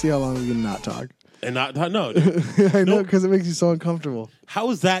 I want to see how long we can not talk. And not no. I know, because it makes you so uncomfortable.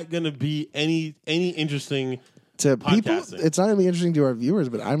 How is that going to be any interesting to people? It's not going to be interesting to our viewers,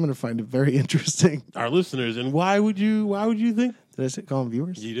 but I'm going to find it very interesting. Our listeners. And why would you think? Did I call them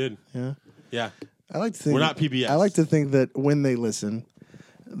viewers? You did. Yeah. Yeah. I like to think we're not PBS. I like to think that when they listen,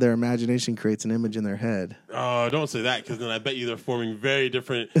 their imagination creates an image in their head. Oh, don't say that, because then I bet you they're forming very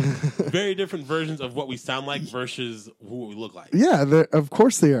different versions of what we sound like versus who we look like. Yeah, of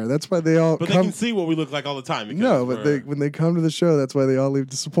course they are. That's why they all. But they can see what we look like all the time. No, but when they come to the show, that's why they all leave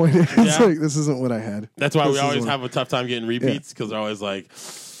disappointed. It's like, this isn't what I had. That's why we always have a tough time getting repeats, because they're always like,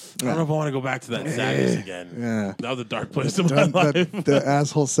 I don't know if I want to go back to that sadness again. Yeah. That was a dark place in my life. The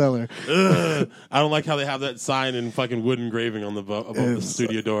asshole seller. I don't like how they have that sign in fucking wood engraving on above the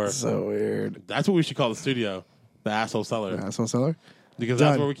studio door. So weird. That's what we should call the studio. The asshole seller. The asshole seller? Because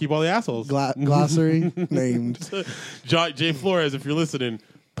that's where we keep all the assholes. Glossary named. Jay Flores, if you're listening,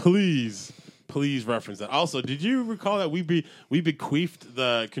 please reference that. Also, did you recall that we bequeathed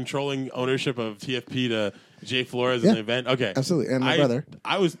the controlling ownership of TFP to Jay Flores in the event? Okay. Absolutely. And my brother.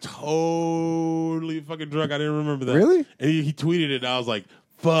 I was totally fucking drunk. I didn't remember that. Really? And he tweeted it, and I was like,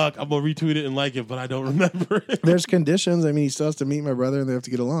 fuck, I'm going to retweet it and like it, but I don't remember it. There's conditions. I mean, he still has to meet my brother, and they have to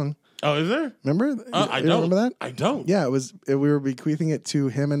get along. Oh, is there? Remember? I don't remember that. I don't. Yeah, we were bequeathing it to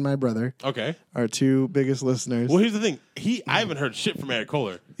him and my brother. Okay. Our two biggest listeners. Well, here's the thing. I haven't heard shit from Eric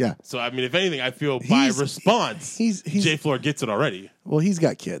Kohler. Yeah. So I mean, if anything, I feel by response, Jay Floor gets it already. Well, he's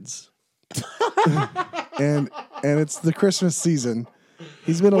got kids, and it's the Christmas season.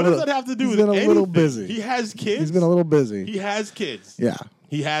 He's been what does that have to do with anything? He's been a little busy. He has kids. He's been a little busy. He has kids. Yeah.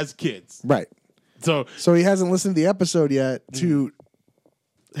 He has kids. Right. So he hasn't listened to the episode yet to.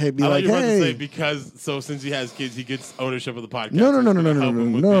 Hey, be like, you're about hey. to say since he has kids, he gets ownership of the podcast. No.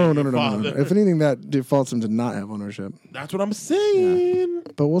 If anything, that defaults him to not have ownership. That's what I'm saying.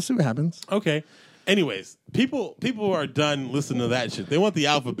 Yeah. But we'll see what happens. Okay. Anyways, people are done listening to that shit. They want the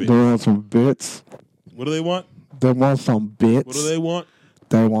alphabet. They want some bits. What do they want? They want some bits. What do they want?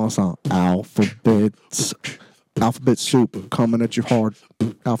 They want some alphabets. Alphabet soup coming at you hard.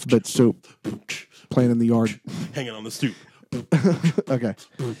 Alphabet soup playing in the yard. Hanging on the stoop. Okay.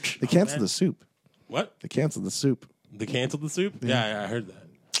 They canceled the soup. What? They canceled the soup. They canceled the soup? Yeah, I heard that.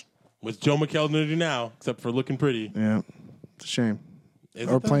 What's Joe McHale going to do now, except for looking pretty? Yeah. It's a shame.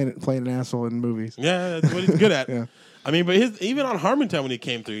 Or playing an asshole in movies. Yeah, that's what he's good at. Yeah. I mean, but even on Harmontown when he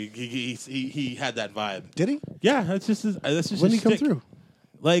came through, he had that vibe. Did he? Yeah, that's just when did he come through?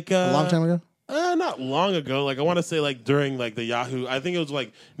 Like a long time ago? Not long ago. Like I want to say, like during like the Yahoo. I think it was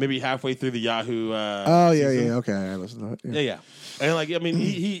like maybe halfway through the Yahoo. Yeah. Okay, I listened to that. Yeah. And like I mean,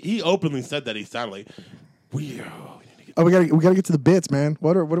 he openly said that he sounded like we gotta get to the bits, man.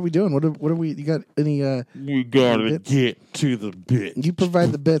 What are we doing? What are we? You got any? We gotta get to the bits. You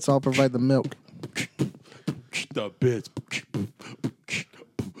provide the bits. I'll provide the milk. The bits.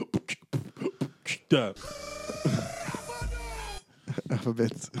 Alpha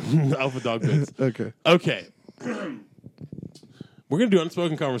bits. Alpha dog bits. Okay. We're gonna do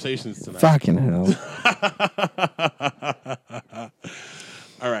unspoken conversations tonight. Fucking hell.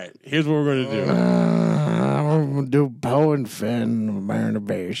 All right. Here's what we're gonna do. I'm do Poe and Finn, man, the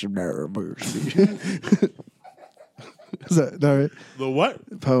base of Is that right? The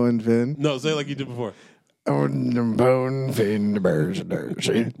what? Poe and Finn. No, say it like you did before. Oh, the Poe and Finn, the bears of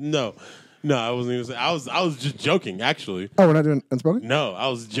Jersey. No, I wasn't even saying. I was just joking, actually. Oh, we're not doing unspoken? No, I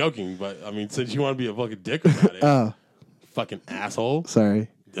was joking, but I mean, since you want to be a fucking dick about it, Oh, fucking asshole. sorry.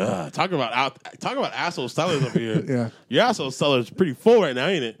 Talk about asshole sellers over here. Yeah. Your asshole seller's pretty full right now,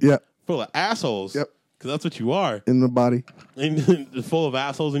 ain't it? Yep. Full of assholes. Yep. Because that's what you are. In the body. Full of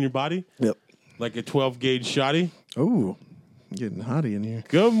assholes in your body. Yep. Like a 12 gauge shotty. Oh, getting hotty in here.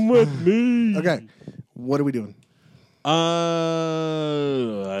 Come with me. Okay. What are we doing?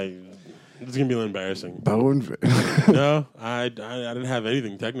 It's gonna be a little embarrassing. Poe and Finn. No, I didn't have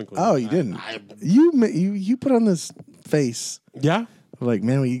anything technically. Oh, you didn't. You put on this face. Yeah. Like,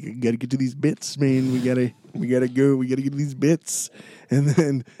 man, we gotta get to these bits, man. We gotta go. We gotta get to these bits, and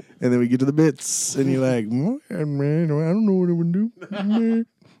then we get to the bits, and you're like, man, I don't know what I'm gonna do. I don't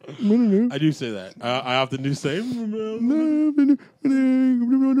know. I do say that. I often do say.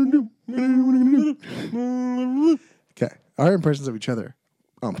 Okay, our impressions of each other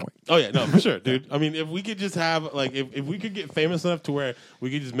on point. Oh yeah, no, for sure, dude. I mean, if we could just have like, if we could get famous enough to where we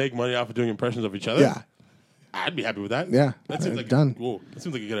could just make money off of doing impressions of each other, Yeah, I'd be happy with that. yeah. That seems like done. That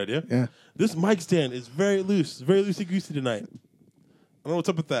seems like a good idea. Yeah. This mic stand is very loosey goosey tonight. I don't know what's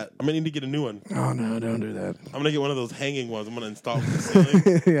up with that. I might need to get a new one. Oh no, don't do that. I'm gonna get one of those hanging ones. I'm gonna install it in the ceiling.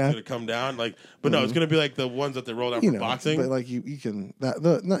 Yeah. It's gonna come down, but no, it's gonna be like the ones that they roll out for boxing. But like you can you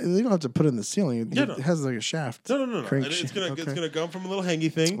don't have to put it in the ceiling. It has like a shaft. No. And Crank it's shaft. gonna come from a little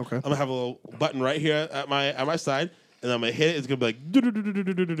hangy thing. Okay. I'm gonna have a little button right here at my side, and I'm gonna hit it. It's gonna be like come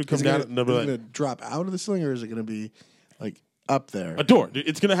Is it down. gonna, And I'll be is it like, gonna drop out of the ceiling, or is it gonna be like up there? a door. Dude,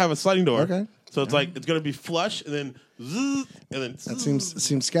 it's gonna have a sliding door. Okay. So it's like it's gonna be flush, and then zzz, and then That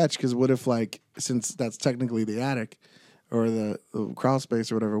seems sketch, because what if, like, since that's technically the attic or the crawl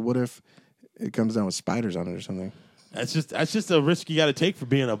space or whatever, what if it comes down with spiders on it or something? That's just a risk you got to take for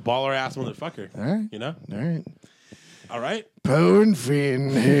being a baller ass motherfucker. All right. You know. All right. All right. Poe and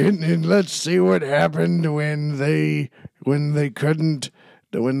Finn, and let's see what happened when they couldn't.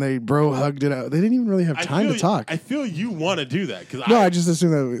 When they bro hugged it out, they didn't even really have time to talk. I feel you want to do that because I just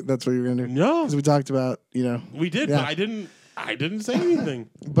assumed that's what you were gonna do. No, because we talked about we did, yeah. but I didn't say anything.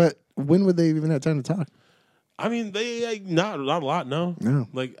 But when would they even have time to talk? I mean, they not a lot. No.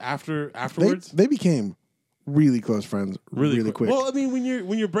 Like afterwards, they became really close friends really quick. Well, I mean, when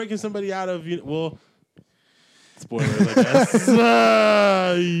you're breaking somebody out of spoilers, I guess.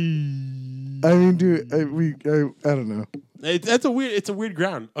 I mean, dude, I don't know. It's a weird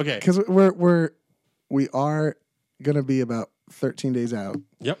ground. Okay, because we are gonna be about 13 days out.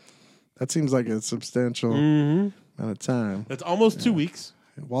 Yep, that seems like a substantial amount of time. That's almost 2 weeks.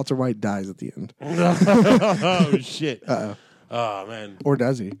 Walter White dies at the end. Oh shit! Uh-oh. Oh man! Or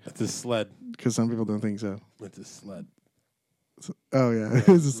does he? That's a sled. Because some people don't think so. That's a sled. Oh yeah.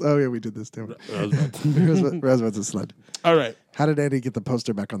 Oh yeah, we did this too. Roosevelt's a sled. All right. How did Eddie get the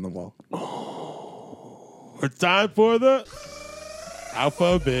poster back on the wall? It's time for the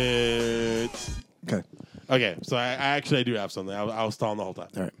alphabet. Okay. So I do have something. I was stalling the whole time.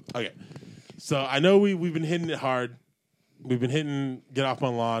 All right. Okay. So I know we've been hitting it hard. We've been hitting get off my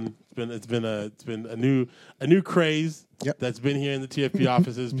lawn. It's been a new craze that's been here in the TFP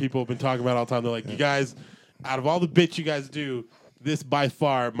offices. People have been talking about it all the time. They're like, you guys, out of all the bits you guys do, this by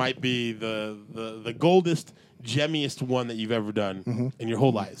far might be the goldest, gemmiest one that you've ever done in your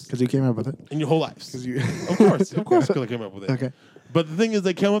whole lives. Because you came up with it. In your whole lives. Of course, because I came up with it. Okay. But the thing is,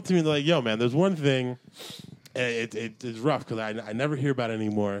 they come up to me and they're like, "Yo, man, there's one thing, and it's rough because I never hear about it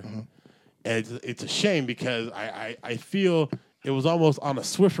anymore, and it's a shame because I feel it was almost on a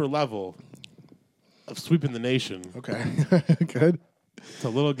Swiffer level of sweeping the nation." Okay. Good. It's a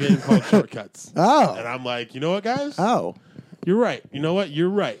little game called Shortcuts. Oh. And I'm like, you know what, guys? Oh. You're right. You know what? You're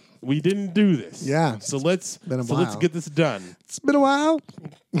right. We didn't do this. Yeah. So let's get this done. It's been a while.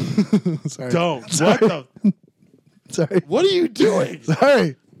 Sorry. Don't. What the? Sorry. What are you doing?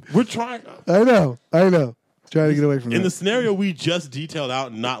 Sorry. We're trying. I know. Trying to get away from In that. the scenario we just detailed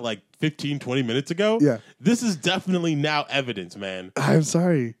out not like 15, 20 minutes ago, Yeah. This is definitely now evidence, man. I'm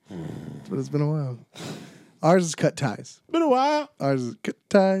sorry. But it's been a while. Ours is cut ties. Been a while. Ours is cut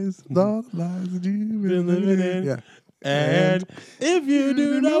ties with all the lies that you've been living in. Yeah. And if you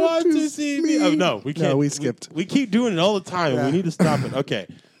do not want to see me. Oh, no, we can't. No, we skipped. We keep doing it all the time. Yeah. We need to stop it. Okay.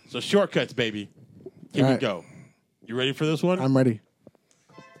 So Shortcuts, baby. Here we go. You ready for this one? I'm ready.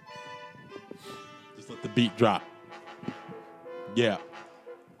 Just let the beat drop. Yeah.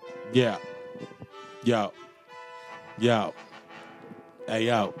 Yeah. Yo. Yo. Hey,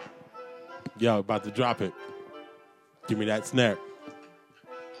 yo. Yo, about to drop it. Give me that snare.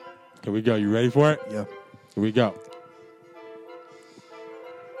 Here we go. You ready for it? Yeah. Here we go.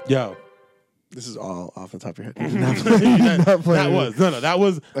 Yo. This is all off the top of your head. That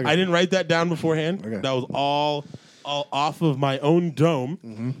was. Okay. I didn't write that down beforehand. Okay. That was all off of my own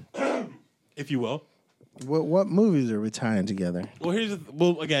dome, if you will. What movies are we tying together?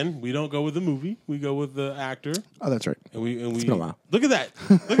 Well, again, we don't go with the movie. We go with the actor. Oh, that's right. And we It's been a while. Look at that.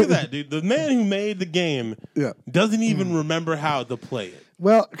 Look at that, dude. The man who made the game doesn't even remember how to play it.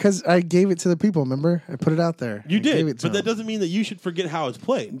 Well, because I gave it to the people, remember? I put it out there. You did, but but that doesn't mean that you should forget how it's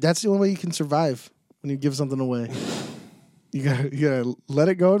played. That's the only way you can survive when you give something away. You gotta let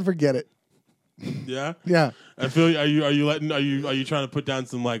it go and forget it. Yeah? Yeah. I feel are you trying to put down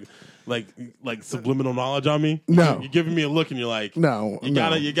some like subliminal knowledge on me? No. You're giving me a look and you're like, No. You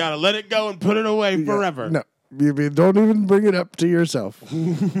gotta let it go and put it away forever. No. You don't even bring it up to yourself.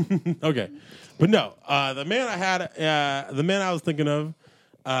 Okay. But no, the man I was thinking of,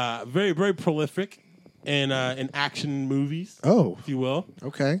 very, very prolific in action movies, if you will.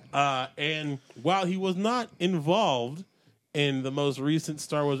 Okay. And while he was not involved in the most recent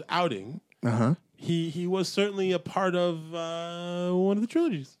Star Wars outing, he was certainly a part of one of the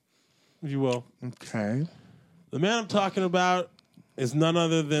trilogies, if you will. Okay. The man I'm talking about is none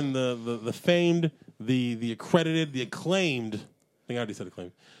other than the famed, the accredited, the acclaimed. I think I already said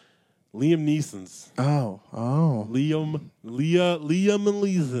acclaimed. Liam Neeson's. Oh. Liam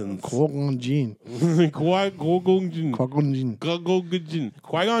Neeson's. Qui-Gon Jinn. Qui-Gon Jinn.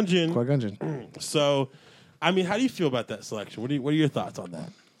 Qui-Gon Jinn. So, I mean, how do you feel about that selection? What are your thoughts on that?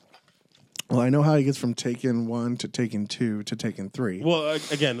 Well, I know how he gets from Taken 1 to Taken 2 to Taken 3. Well,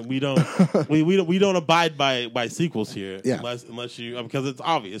 again, we don't we don't abide by sequels here, unless you because it's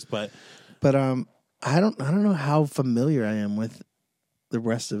obvious. But I don't know how familiar I am with the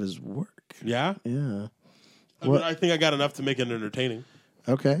rest of his work. Yeah. I think I got enough to make it entertaining.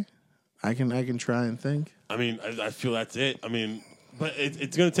 Okay, I can try and think. I mean, I feel that's it. I mean, but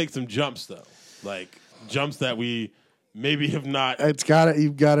it's going to take some jumps though, like jumps that we maybe have not.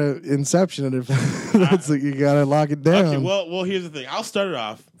 You've got to Inception it. If you got to lock it down. Okay, well, here's the thing. I'll start it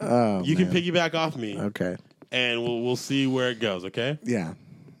off. You can piggyback off me. Okay. And we'll see where it goes. Okay. Yeah.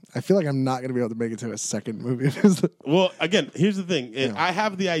 I feel like I'm not going to be able to make it to a second movie. Well, again, here's the thing. I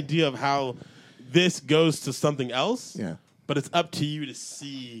have the idea of how this goes to something else. Yeah. But it's up to you to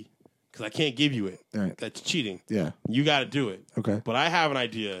see, because I can't give you it. Right. That's cheating. Yeah. You got to do it. Okay. But I have an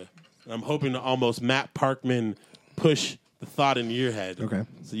idea, and I'm hoping to almost Matt Parkman push the thought into your head. Okay.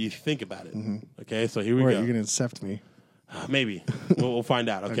 So you think about it. Mm-hmm. Okay, so here we Wait, go. You're going to incept me. Maybe. we'll find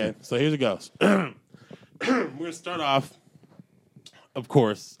out, okay? So here it goes. We're going to start off, of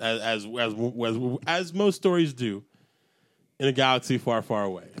course, as most stories do, in a galaxy far, far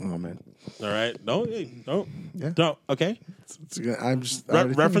away. Oh, man. All right? Don't. Yeah. Don't. Okay? I'm just...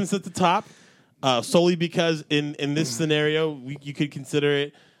 reference at the top, solely because in this scenario, you could consider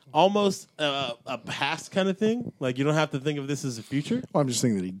it almost a past kind of thing. Like, you don't have to think of this as a future. Well, I'm just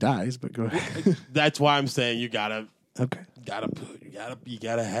thinking that he dies, but go ahead. That's why I'm saying you gotta... Okay. You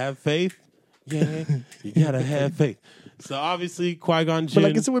gotta have faith. Yeah, you gotta have faith. So obviously Qui-Gon Jinn. But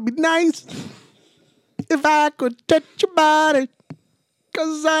I guess it would be nice if I could touch your body,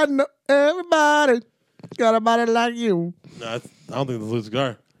 'cause I know everybody got a body like you. No, I don't think that's Luke's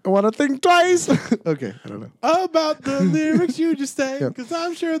cigar. I want to think twice. Okay, I don't know. About the lyrics you just sang, because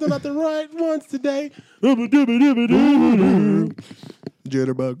I'm sure they're not the right ones today.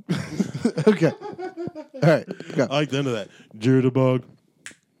 Jitterbug. Okay. All right, go. I like the end of that. Jitterbug.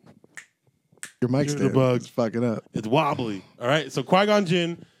 Your mic stand is fucking up. It's wobbly. All right, so Qui-Gon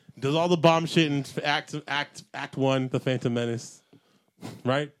Jinn does all the bomb shit in Act 1, The Phantom Menace.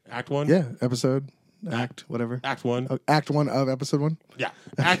 Right? Act 1? Yeah, episode, act, whatever. Act 1. Oh, act 1 of episode 1? Yeah.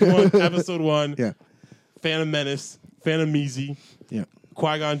 Act 1, episode 1. Yeah. Phantom Menace, Phantom Measy. Yeah.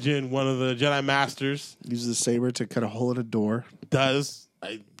 Qui-Gon Jinn, one of the Jedi Masters. Uses a saber to cut a hole in a door. Does.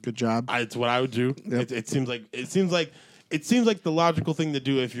 Good job. It's what I would do. Yep. It seems like the logical thing to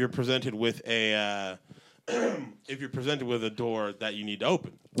do if you're presented with a door that you need to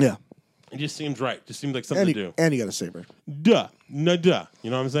open. Yeah. It just seems right. Just seems like something to do. And you got a saber. Duh. No duh.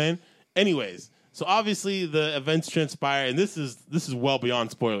 You know what I'm saying? Anyways, so obviously the events transpire, and this is well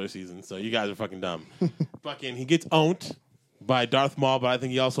beyond spoiler season, so you guys are fucking dumb. Fucking he gets owned by Darth Maul, but I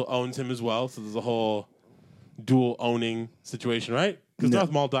think he also owns him as well, so there's a whole dual owning situation, right? Because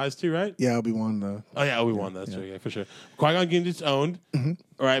Darth Maul dies too, right? Yeah, Obi-Wan though. Oh yeah, Obi-Wan. That's true. Yeah, for sure. Qui-Gon gets owned. Mm-hmm.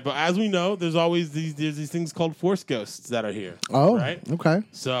 All right, but as we know, there's always these things called Force ghosts that are here. Oh, right. Okay.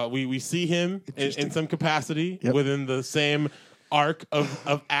 So we see him in some capacity within the same arc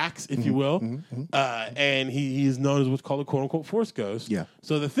of acts, if you will. And he's known as what's called a quote-unquote Force Ghost. Yeah.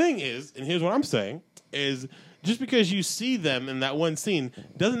 So the thing is, and here's what I'm saying, is just because you see them in that one scene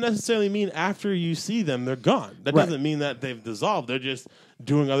doesn't necessarily mean after you see them, they're gone. That Right. doesn't mean that they've dissolved. They're just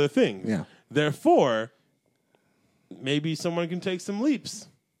doing other things. Yeah. Therefore, maybe someone can take some leaps.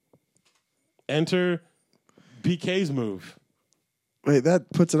 Enter BK's move. Wait,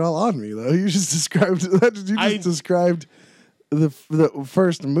 that puts it all on me, though. You just described that. You just described the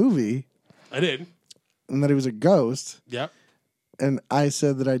first movie. I did. And that he was a ghost. Yep. And I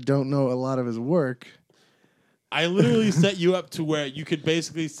said that I don't know a lot of his work. I literally set you up to where you could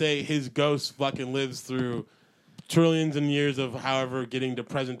basically say his ghost fucking lives through trillions and years of however getting to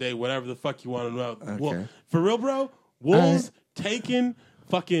present day, whatever the fuck you want to know. Okay. Well, for real, bro, Wolves, Taken,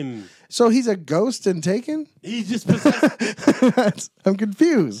 fucking... So he's a ghost in Taken? He's just possessed. I'm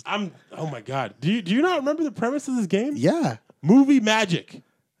confused. Oh my God. Do you not remember the premise of this game? Yeah. Movie magic.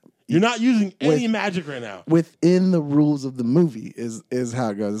 You're not using any magic right now. Within the rules of the movie is how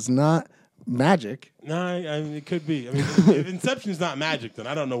it goes. It's not magic. No, I mean, it could be. I mean, if Inception's not magic, then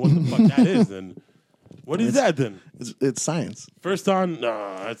I don't know what the fuck that is. Then what is that then? It's science. First on,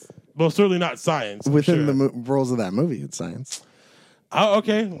 no, it's certainly not science. Within the rules of that movie, it's science. Oh,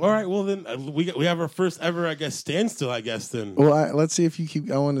 okay, all right. Well, then we have our first ever, I guess, standstill. I guess then. Well, let's see if you keep.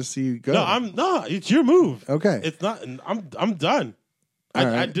 I want to see you go. No, it's your move. Okay, it's not. I'm done. I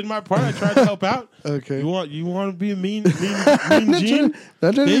right. did my part. I tried to help out. Okay. You want to be a mean Gene?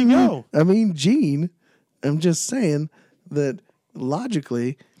 There you go. I mean, Gene. I'm just saying that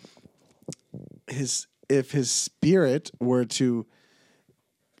logically, if his spirit were to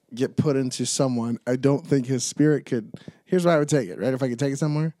get put into someone, I don't think his spirit could. Here's why I would take it. Right, if I could take it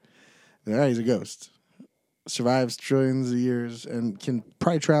somewhere, then he's a ghost. Survives trillions of years and can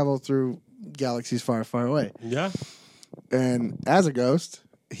probably travel through galaxies far, far away. Yeah. And as a ghost,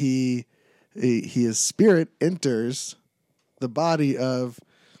 his spirit enters the body of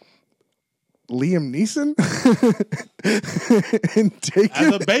Liam Neeson and Taken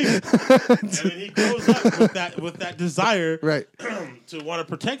as a baby, and then he grows up with that desire, right, to want to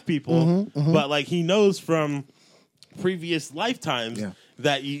protect people. But like he knows from previous lifetimes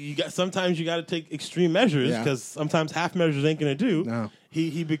that you got sometimes you got to take extreme measures because sometimes half measures ain't gonna do. No.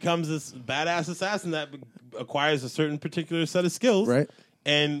 He becomes this badass assassin that acquires a certain particular set of skills, right?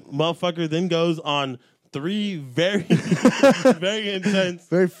 And motherfucker then goes on 3 very very intense,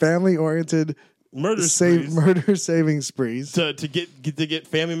 very family oriented murder saving sprees to get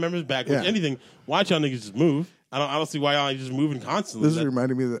family members back. With anything, why don't y'all niggas just move? I don't see why y'all ain't just moving constantly. This is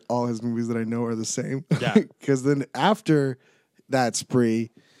reminding me that all his movies that I know are the same. Yeah, because then after that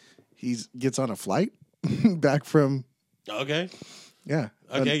spree, he gets on a flight back from. Okay. Yeah.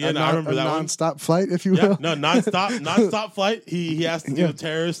 Okay. I remember that one. Non-stop flight, if you will. No, non-stop flight. He has to deal with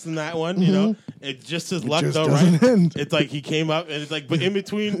terrorists in that one. You know, it's just his luck though, right? End. It's like he came up and it's like, but in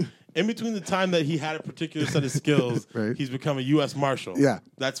between the time that he had a particular set of skills, right. He's become a U.S. Marshal. Yeah,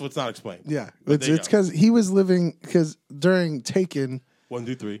 that's what's not explained. Yeah, it's because he was living during Taken 1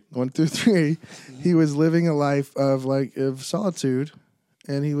 through 3, he was living a life of solitude,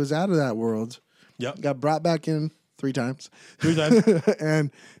 and he was out of that world. Yep, got brought back in 3 times. 3 times,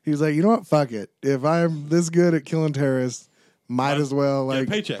 and he was like, you know what? Fuck it. If I'm this good at killing terrorists, might as well get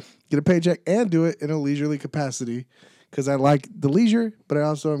a paycheck and do it in a leisurely capacity. Because I like the leisure, but I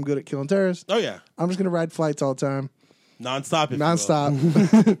also am good at killing terrorists. Oh, yeah. I'm just going to ride flights all the time. Nonstop.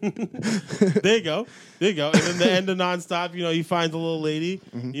 There you go. And then the end of Nonstop, he finds a little lady.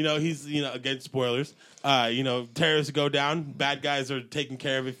 Mm-hmm. He's, again, spoilers. Terrorists go down. Bad guys are taken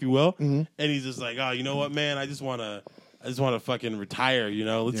care of, if you will. Mm-hmm. And he's just like, oh, you know what, man? I just want to fucking retire,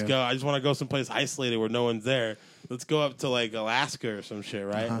 Let's go. I just want to go someplace isolated where no one's there. Let's go up to, like, Alaska or some shit,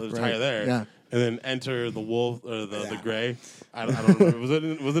 right? Let's retire there. Yeah. And then enter the wolf or the gray. I don't remember. Was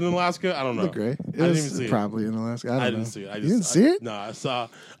it in Alaska? I don't know. The gray. I didn't even see it. Probably in Alaska. I didn't see it. You didn't see it? No, I saw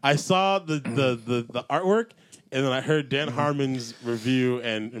the artwork, and then I heard Dan Harmon's review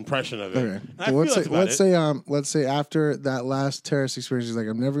and impression of it. Okay. And let's say after that last terrorist experience, he's like,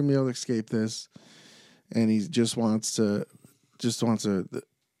 I'm never gonna be able to escape this, and he just wants a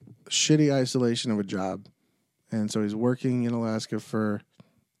shitty isolation of a job, and so he's working in Alaska for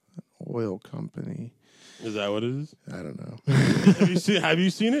oil company. Is that what it is? I don't know. Have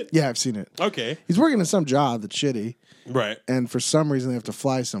you seen it? Yeah, I've seen it. Okay. He's working in some job that's shitty. Right. And for some reason they have to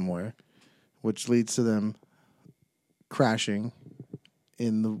fly somewhere, which leads to them crashing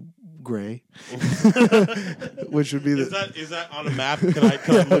in the gray. Which would be Is that on a map? Can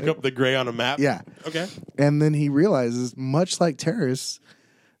I look up the gray on a map? Yeah. Okay. And then he realizes, much like terrorists,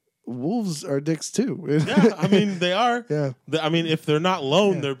 wolves are dicks too. Yeah, I mean they are. Yeah. I mean if they're not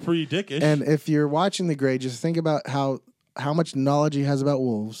lone, they're pretty dickish. And if you're watching The Grey, just think about how much knowledge he has about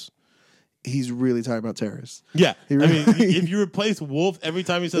wolves. He's really talking about terrorists. Yeah, Really, I mean, if you replace wolf every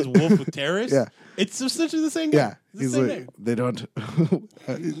time he says wolf with terrorist, it's essentially the same game. Yeah, he's like, game. they don't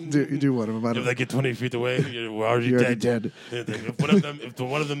do one of them. If they get 20 feet away, you're already dead. If one of them,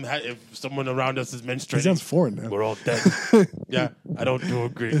 if someone around us is menstruating, He sounds foreign now. We're all dead. Yeah, I don't do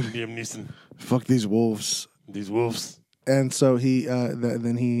agree, Liam Neeson. Fuck these wolves. These wolves. And so he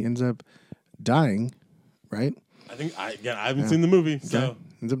then he ends up dying, right? I think I haven't seen the movie, so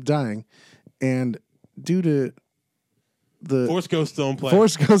ends up dying, and due to the Force Ghost still in play.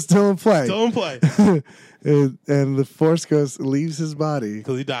 Force Ghost still in play. Still in play. and the Force Ghost leaves his body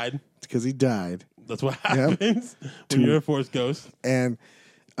Because he died. That's what happens when you're a Force Ghost. And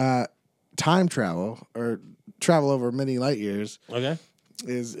time travel or travel over many light years. Okay.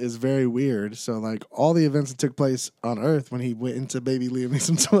 Is very weird. So like all the events that took place on Earth when he went into baby Liam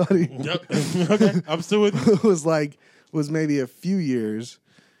Neeson's body. Yep. Okay. I'm still with you. was maybe a few years,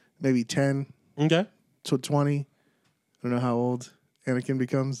 maybe 10 to 20. I don't know how old Anakin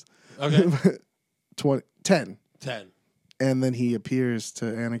becomes. Okay. 10. And then he appears to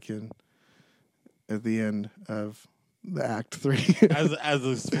Anakin at the end of the Act 3 as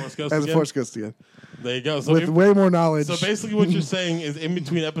a Force Ghost. As a Force Ghost again. There you go. So with way more knowledge. So basically, what you're saying is, in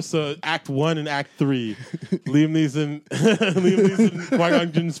between Act 1 and Act 3, Liam Neeson,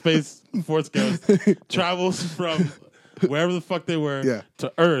 Qui-Gon Jinn space Force Ghost travels from wherever the fuck they were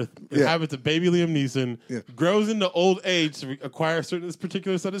to Earth, inhabits a baby Liam Neeson, grows into old age to acquire a certain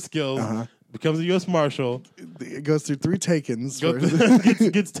particular set of skills. Becomes a U.S. Marshal. It goes through 3 takens.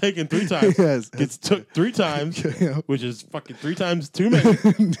 Gets taken 3 times. Yes. Gets took 3 times, which is fucking 3 times too many.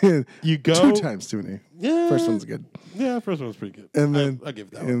 You go 2 times too many. Yeah. First one's good. Yeah, first one's pretty good. And then I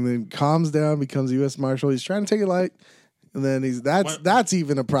give that one. And then calms down, becomes a U.S. Marshal. He's trying to take it light. And then that's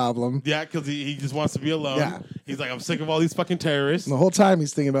even a problem. Yeah, because he just wants to be alone. Yeah. He's like, I'm sick of all these fucking terrorists. And the whole time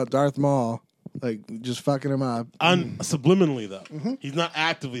he's thinking about Darth Maul. Like, just fucking him up. Subliminally, though. He's not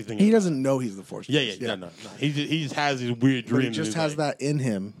actively thinking. He doesn't know he's the Force. Yeah. No. He just has these weird dreams. But he just has that in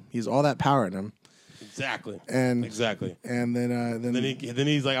him. He's all that power in him. Exactly. And then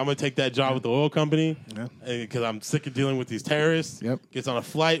he's like, I'm gonna take that job with the oil company because I'm sick of dealing with these terrorists. Yep. Gets on a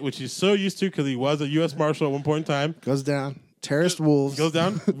flight, which he's so used to because he was a U.S. Marshal at one point in time. Goes down. Terrorist wolves. Goes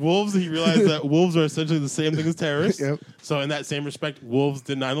down. Wolves, he realized that wolves are essentially the same thing as terrorists. Yep. So in that same respect, wolves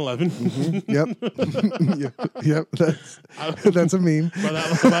did 9/11. Yep. That's a meme. By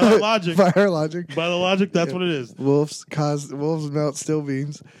that logic. By our logic. By the logic, that's what it is. Wolves melt steel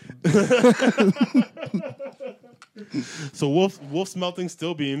beams. So wolf's melting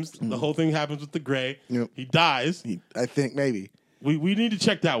steel beams. The whole thing happens with the Grey. Yep. He dies. I think maybe. We need to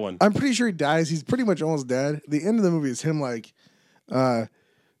check that one. I'm pretty sure he dies. He's pretty much almost dead. The end of the movie is him like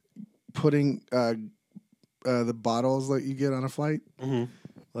putting the bottles that you get on a flight,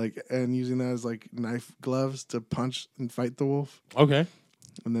 like, and using that as like knife gloves to punch and fight the wolf. Okay.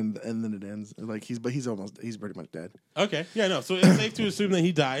 And then it ends like he's pretty much dead. Okay. Yeah. No. So it's safe to assume that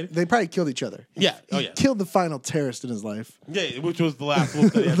he died. They probably killed each other. Yeah. He killed the final terrorist in his life. Yeah, which was the last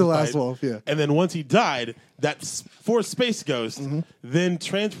wolf. That he had the to last fight. wolf. Yeah. And then once he died, that Force Space Ghost then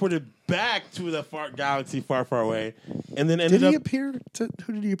transported back to the far galaxy, far away, and then ended up. Who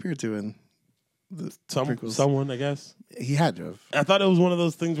did he appear to in the someone? I guess he had to have. I thought it was one of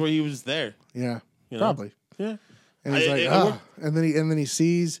those things where he was just there. Yeah. You know? Probably. Yeah. And he's and then he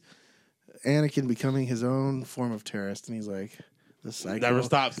sees Anakin becoming his own form of terrorist, and he's like, the cycle never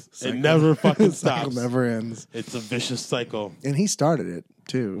stops. It never fucking stops. Cycle never ends. It's a vicious cycle. And he started it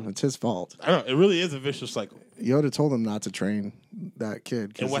too. It's his fault. I don't know. It really is a vicious cycle. Yoda told him not to train that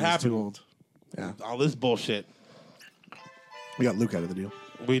kid because he was too old. Yeah. All this bullshit. We got Luke out of the deal.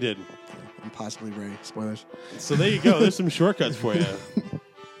 We did. And possibly Rey. Spoilers. So there you go. There's some shortcuts for you.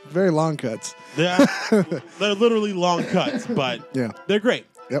 Very long cuts. Yeah, they're literally long cuts, but they're great.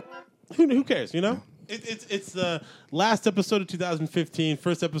 Yep. Who cares? You know, it's the last episode of 2015,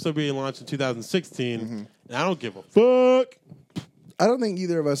 first episode being launched in 2016, and I don't give a fuck. I don't think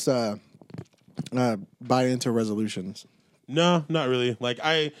either of us buy into resolutions. No, not really. Like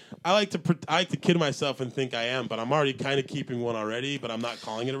I like to kid myself and think I am, but I'm already kind of keeping one already, but I'm not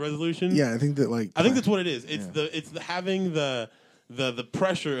calling it a resolution. Yeah, I think that's what it is. It's having the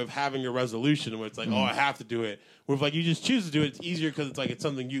pressure of having a resolution where it's like, oh, I have to do it. Where if like you just choose to do it, it's easier because it's like it's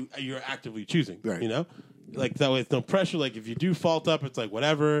something you're actively choosing. Right. You know, like that way it's no pressure. Like if you do fault up, it's like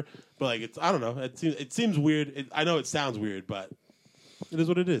whatever. But like it's I don't know. It seems weird. I know it sounds weird, but it is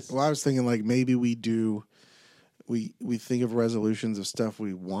what it is. Well, I was thinking like maybe we we think of resolutions of stuff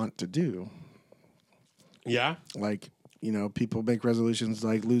we want to do. Yeah. Like, people make resolutions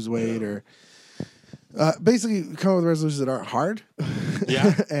like lose weight or basically come up with resolutions that aren't hard.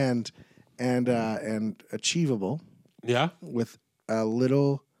 Yeah. and achievable. Yeah. With a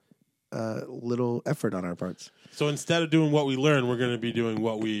little effort on our parts. So instead of doing what we learn, we're going to be doing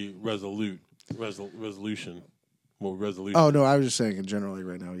what we resolution. Well, resolution. Oh, no, I was just saying in general, like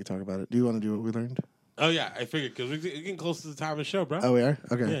right now, we talk about it. Do you want to do what we learned? Oh, yeah, I figured, because we're getting close to the time of the show, bro. Oh, we are?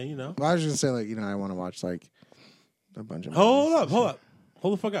 Okay. Yeah, Well, I was just going to say, like, I want to watch, like, a bunch of Hold up.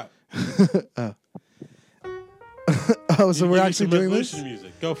 Hold the fuck up. Oh, so we're actually doing this? Resolution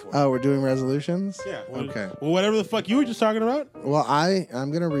music. Go for it. Oh, we're doing resolutions? Yeah. Okay. Well, whatever the fuck you were just talking about. Well,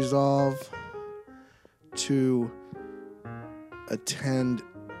 I'm going to resolve to attend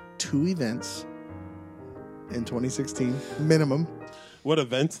 2 events in 2016, minimum. What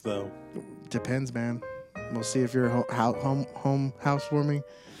events, though? Depends, man. We'll see if you're home housewarming,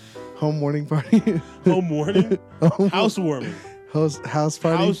 home warming party. Home warming? Housewarming. House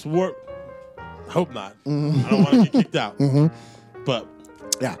party. Hope not. I don't want to get kicked out. But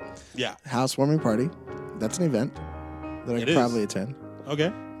yeah, housewarming party. That's an event that I could probably attend.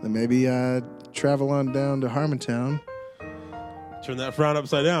 Okay. Then maybe travel on down to Harmontown. Turn that frown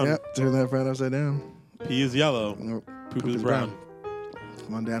upside down. Yep, turn that frown upside down. P is yellow. Poop is brown.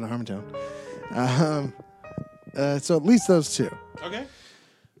 Come on down to Harmontown. So at least those 2. Okay.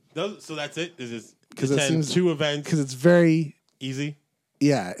 So that's it? Because it seems 2 events. Because it's very easy.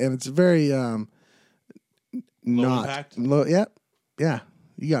 Yeah, and it's very low not impact. Low. Yeah,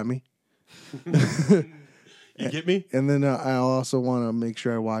 you got me. You get me? And then I also want to make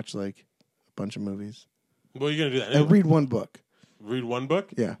sure I watch like a bunch of movies. Well, you're gonna do that. Anyway. And read 1 book. Read 1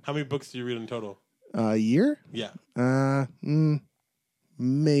 book? Yeah. How many books do you read in total? A year? Yeah.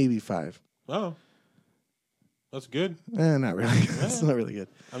 Maybe 5. Oh, that's good. Not really. That's not really good.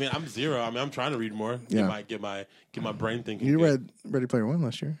 I mean, I'm 0. I mean, I'm trying to read more. Yeah. Get my brain thinking. You read Ready Player One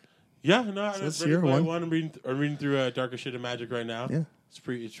last year. Yeah, no, I read Ready Player One. I'm reading through Darker Shit of Magic right now. Yeah, it's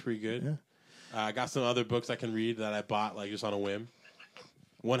pretty good. Yeah. I got some other books I can read that I bought like just on a whim.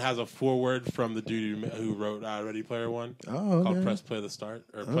 One has a foreword from the dude who wrote Ready Player One. Oh, okay. Called Press Play to Start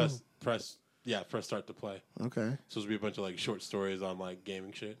or press start to play. Okay. So it'll be a bunch of like short stories on like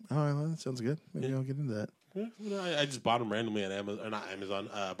gaming shit. Oh, well, that sounds good. Maybe I'll get into that. Yeah, I just bought them randomly at Amazon, or not Amazon,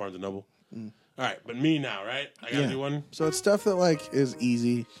 Barnes and Noble. All right, but me now, right? I gotta do one. So it's stuff that like is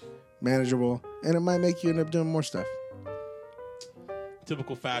easy, manageable, and it might make you end up doing more stuff.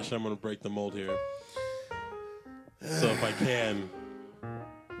 Typical fashion, I'm gonna break the mold here. So if I can,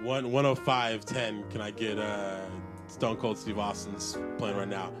 105.10, can I get Stone Cold Steve Austin's playing right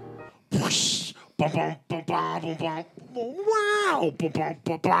now? Whoosh! Bum bum bum bum bum bum. Wow! Bum bum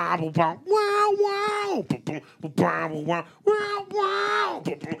bum bum bum bum. Wow! Wow! Bum bum bum bum bum. Wow! Wow!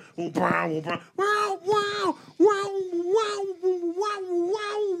 Bum bum bum bum bum. Wow! Wow! Wow! Wow! Wow!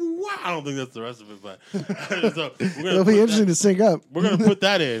 Wow! I don't think that's the rest of it, but so it'll be interesting to sync up. We're gonna put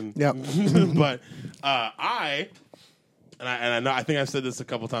that in. Yep. But I know I think I've said this a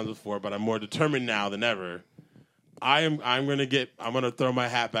couple times before, but I'm more determined now than ever. I'm gonna throw my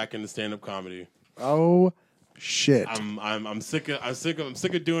hat back into stand-up comedy. Oh shit! I'm sick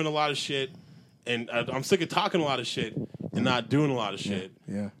of doing a lot of shit, and I'm sick of talking a lot of shit and not doing a lot of shit.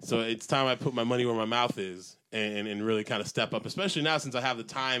 Yeah. So it's time I put my money where my mouth is and really kind of step up, especially now since I have the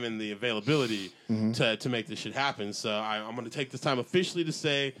time and the availability to make this shit happen. So I'm gonna take this time officially to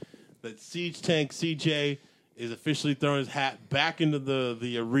say that Siege Tank CJ is officially throwing his hat back into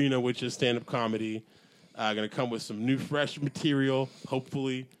the arena, which is stand-up comedy. Going to come with some new, fresh material,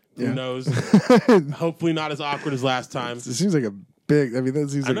 hopefully. Who knows? Hopefully not as awkward as last time. It seems like a big, that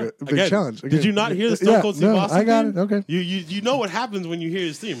seems like a big challenge. Did you not hear the Stone Cold Steve Austin I got theme? it, okay. You know what happens when you hear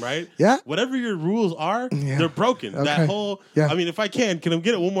his theme, right? Yeah. Whatever your rules are, they're broken. Okay. That whole, I mean, if I can I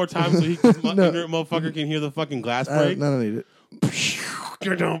get it one more time so he ignorant motherfucker can hear the fucking glass break? No, I don't need it.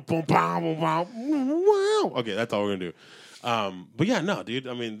 Okay, that's all we're going to do. But yeah, no, dude.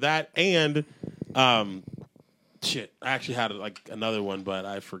 I mean, that and... shit, I actually had another one, but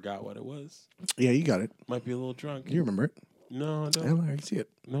I forgot what it was. Yeah, you got it. Might be a little drunk. You remember it? No, I don't. I can see it.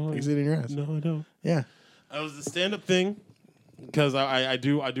 No, I can see it in your eyes. No, I don't. Yeah. It was the stand-up thing because I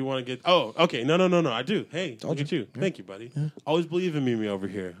do want to get. Oh, okay. No. I do. Hey, look at you. Yeah. Thank you, buddy. Yeah. Always believe in me over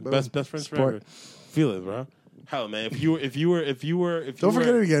here. Boom. Best friends forever. Feel it, bro. Hell, man. If you were, don't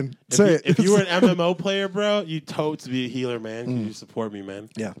forget it again. If you were an MMO player, bro, you totes be a healer, man. You support me, man.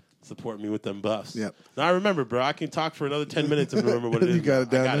 Yeah. Support me with them buffs. Yep. Now I remember, bro. I can talk for another 10 minutes and remember what it is. You got it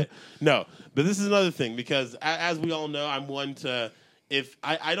down. I got it. No, but this is another thing because as we all know, I'm one to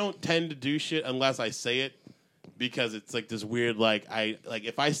I don't tend to do shit unless I say it because it's like this weird like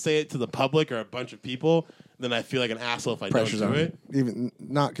if I say it to the public or a bunch of people, then I feel like an asshole if I Pressure's don't do on it. Even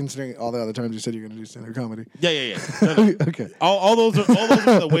not considering all the other times you said you're going to do stand-up comedy. Yeah. No. Okay. All those are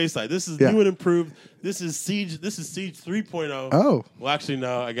on the wayside. This is Yeah. new and improved. This is Siege 3.0. Oh. Well, actually,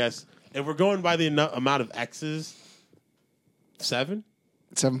 no. I guess if we're going by the amount of X's, 7,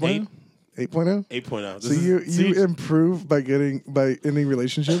 7.0? 8.0? 8.0. So you improve by ending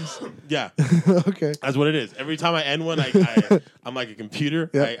relationships? Yeah. Okay. That's what it is. Every time I end one, I'm like a computer.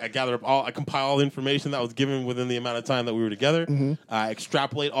 Yeah. I gather up I compile all the information that was given within the amount of time that we were together. I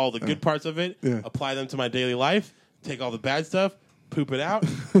extrapolate all the good parts of it, apply them to my daily life, take all the bad stuff, poop it out,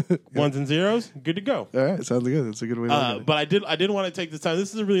 ones and zeros, good to go. All right, sounds good. That's a good way to look at it. But I did want to take this time.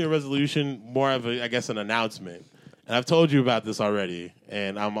 This isn't really a resolution, more of I guess an announcement. And I've told you about this already,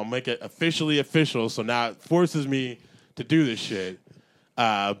 and I'll make it officially official. So now it forces me to do this shit.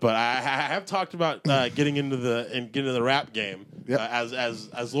 But I have talked about getting into the rap game. Yep.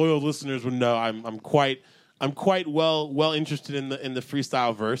 As loyal listeners would know, I'm quite well interested in the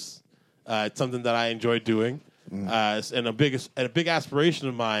freestyle verse. It's something that I enjoy doing. And a big aspiration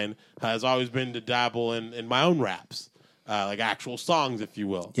of mine has always been to dabble in my own raps, like actual songs, if you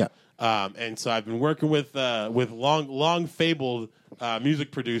will. Yeah. And so I've been working with long fabled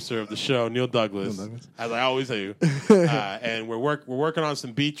music producer of the show, Neil Douglas, as I always do. And we're working on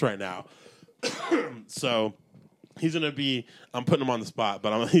some beats right now. So he's gonna be. I'm putting him on the spot,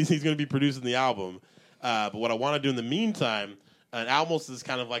 but he's gonna be producing the album. But what I want to do in the meantime, and almost is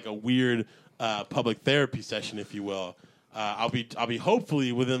kind of like a weird public therapy session, if you will. I'll be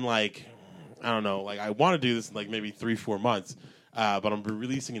hopefully within like I don't know, like I want to do this in like maybe 3-4 months. But I'm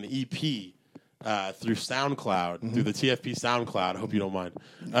releasing an EP through SoundCloud, through the TFP SoundCloud. I hope you don't mind.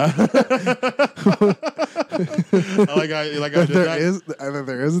 There is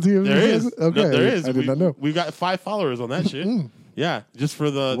a TFP. There is. Okay, No, there is. I did not know. We've got 5 followers on that shit. Yeah, just for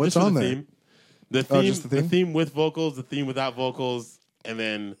the What's just for on the there? theme. The theme, just the theme? the theme with vocals, the theme without vocals, and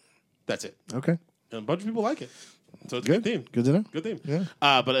then that's it. Okay. And a bunch of people like it. So it's a Good. good theme. Good to know. Good theme. Yeah.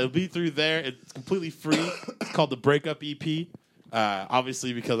 But it'll be through there. It's completely free. It's called the Breakup EP.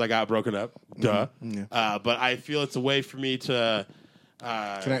 Obviously, because I got broken up. Duh. Yeah. But I feel it's a way for me to.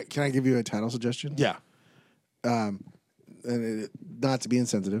 Can I give you a title suggestion? Yeah. And not to be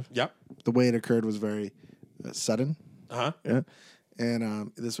insensitive. Yep. The way it occurred was very sudden. Uh-huh. Yeah.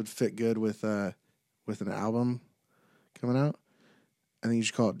 And this would fit good with an album coming out. I think you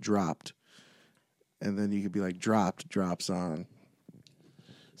should call it Dropped. And then you could be like drops on.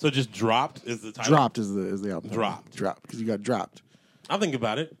 So just Dropped is the title? Dropped is the album. Dropped. Dropped, because you got dropped. I'll think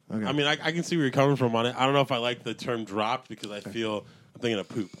about it. Okay. I mean, I can see where you're coming from on it. I don't know if I like the term dropped because I feel I'm thinking of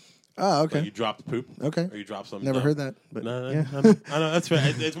poop. Oh, okay. Like you dropped poop. Okay. Or you dropped something. Never dumb. heard that. But No, yeah. I know that's fair.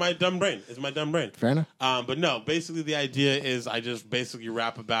 It's my dumb brain. Fair enough. But no, basically the idea is I just basically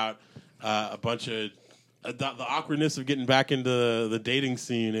rap about a bunch of the awkwardness of getting back into the dating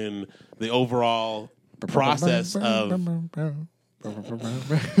scene and the overall process of the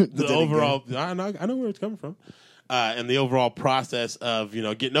overall. I know where it's coming from. And the overall process of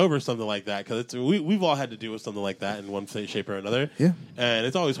getting over something like that, because we've all had to deal with something like that in one shape or another. Yeah, and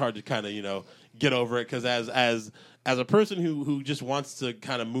it's always hard to kind of get over it, because as a person who just wants to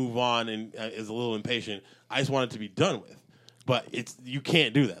kind of move on and is a little impatient, I just want it to be done with. But you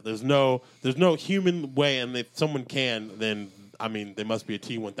can't do that. There's no human way, and if someone can, then I mean they must be a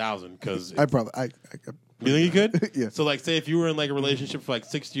T1000. Because you think you could? Yeah. So, like, say if you were in, like, a relationship for, like,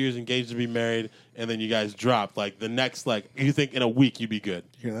 6 years, engaged to be married, and then you guys dropped, like, the next, like, you think in a week you'd be good.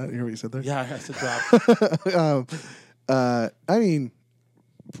 You hear that? You hear what you said there? Yeah, I said drop. I mean,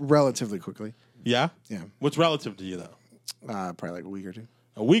 relatively quickly. Yeah? Yeah. What's relative to you, though? Probably like a week or two.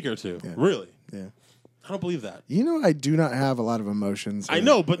 A week or two? Yeah. Really? Yeah. I don't believe that. I do not have a lot of emotions. I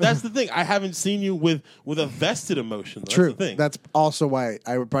know, but that's the thing. I haven't seen you with a vested emotion. That's True. the thing. That's also why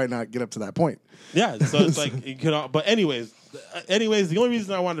I would probably not get up to that point. Yeah, so it's like you could. But anyways, the only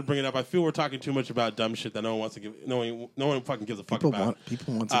reason I wanted to bring it up, I feel we're talking too much about dumb shit that no one wants to give. No one fucking gives a fuck about.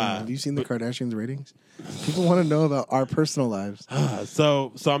 People want to know. Have you seen the Kardashians' ratings? People want to know about our personal lives.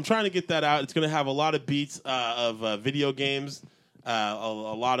 So I'm trying to get that out. It's going to have a lot of beats of video games, a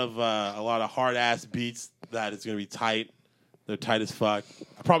lot of hard ass beats that it's going to be tight. They're tight as fuck.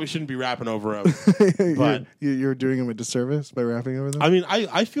 I probably shouldn't be rapping over them, but you're doing them a disservice by rapping over them. I mean,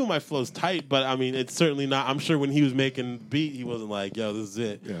 I feel my flow's tight, but I mean, it's certainly not. I'm sure when he was making beat, he wasn't like, "Yo, this is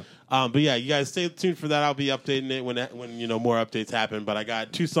it." Yeah. But yeah, you guys stay tuned for that. I'll be updating it when more updates happen. But I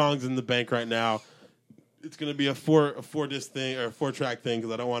got 2 songs in the bank right now. It's gonna be a 4-disc thing or a 4-track thing,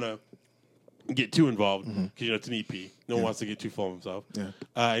 because I don't want to get too involved, because it's an EP. No one wants to get too full of himself. Yeah.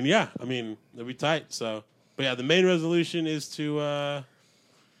 And yeah, I mean, it'll be tight. So But yeah, the main resolution is to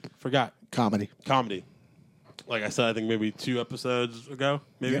forgot Comedy. Like I said, I think maybe 2 episodes ago,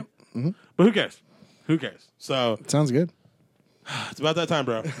 maybe. Yep. Mm-hmm. But who cares? Who cares? So Sounds good. it's about that time,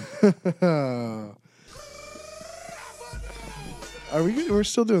 bro. Are we? We're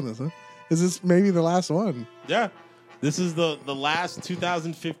still doing this, huh? Is this maybe the last one? Yeah. This is the last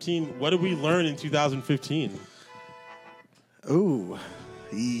 2015. What did we learn in 2015? Ooh.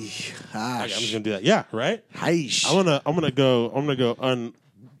 I'm just gonna do that. Yeah, right. Heish. I'm gonna go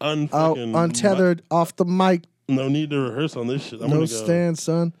untethered off the mic. No need to rehearse on this shit. No stand,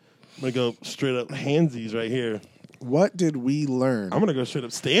 son. I'm gonna go straight up handsies right here. What did we learn? I'm gonna go straight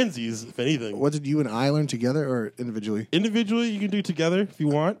up stansies, if anything. What did you and I learn together or individually? Individually, you can do together if you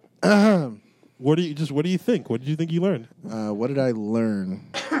want. What do you think? What did you think you learned? What did I learn?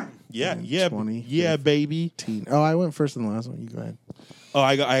 Yeah, 20, yeah, baby. Oh, I went first in the last one. You go ahead. Oh,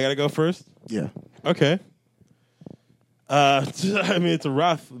 I gotta go first. Yeah. Okay. I mean, it's a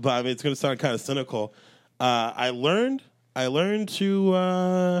rough, but I mean, it's gonna sound kind of cynical. I learned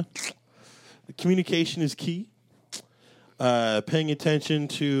to communication is key. Paying attention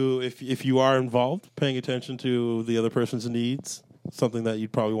to if you are involved, paying attention to the other person's needs, something that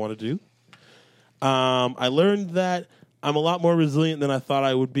you'd probably want to do. I learned that I'm a lot more resilient than I thought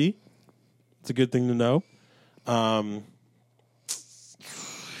I would be. It's a good thing to know.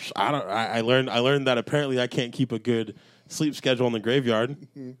 I learned that apparently I can't keep a good sleep schedule in the graveyard.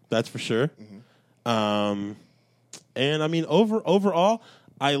 Mm-hmm. That's for sure. Mm-hmm. And I mean, overall,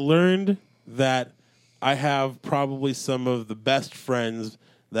 I learned that I have probably some of the best friends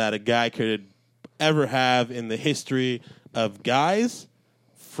that a guy could ever have in the history of guys,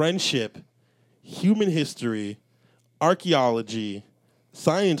 friendship, human history, archaeology,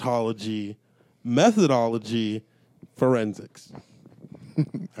 Scientology, methodology, forensics.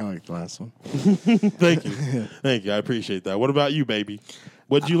 I like the last one. Thank you. Thank you. I appreciate that. What about you, baby?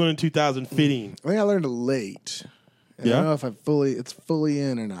 What did you learn in 2015? I think I learned it late. I don't know if it's fully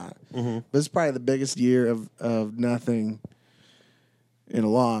in or not. Mm-hmm. But it's probably the biggest year of nothing in a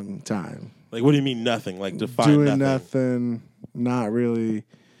long time. Like, what do you mean nothing? Like, define doing nothing, not really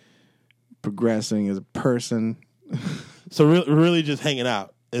progressing as a person. So really just hanging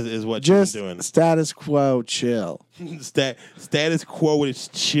out is what you're doing. Just status quo chill. Status quo is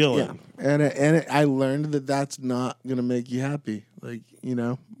chilling. Yeah. And I learned that that's not going to make you happy. Like,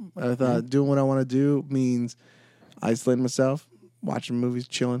 I thought doing what I want to do means isolating myself, watching movies,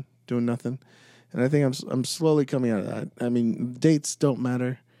 chilling, doing nothing. And I think I'm slowly coming out of that. I mean, dates don't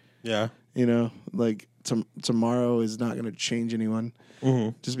matter. Yeah. Like tomorrow is not going to change anyone.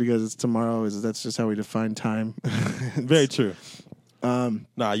 Mm-hmm. Just because it's tomorrow that's just how we define time. Very true.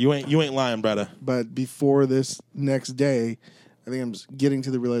 Nah, you ain't lying, brother. But before this next day, I think I'm just getting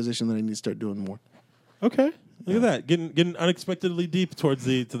to the realization that I need to start doing more. Okay. Look at that. Getting unexpectedly deep towards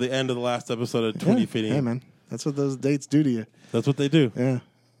the end of the last episode of 2015. Yeah, man. That's what those dates do to you. That's what they do. Yeah.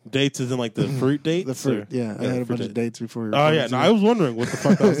 Dates is in like the fruit dates? The fruit, yeah. I had a bunch of dates before. Oh, yeah. No, I was wondering what the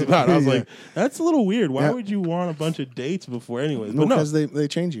fuck that was about. I was like, that's a little weird. Why would you want a bunch of dates before anyways? No, because they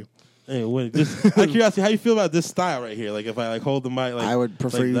change you. Hey, just out of curiosity, how you feel about this style right here? Like if I hold the mic, like I would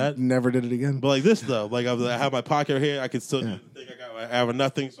prefer you that. Never did it again. But like this though, like I have my pocket right here. I can still think I have a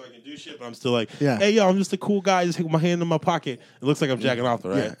nothing, so I can do shit. But I'm still like, hey yo, I'm just a cool guy. Just take my hand in my pocket. It looks like I'm jacking off,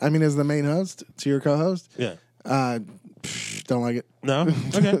 right? Yeah. I mean, as the main host to your co-host, don't like it. No,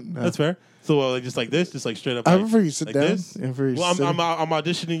 okay, no. That's fair. So like just like this, just like straight up. I prefer you sit like down. This. I'm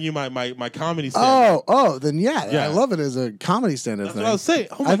auditioning you my comedy stand-up. Then I love it as a comedy stand-up. That's what I was saying.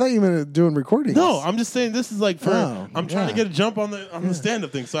 I thought you meant doing recordings. No, I'm just saying this is like for. I'm trying to get a jump on the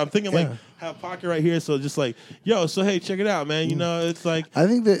stand-up thing. So I'm thinking like have a pocket right here. So just like so hey, check it out, man. It's like I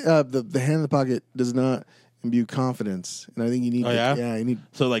think that the hand in the pocket does not imbue confidence, and I think you need. You need.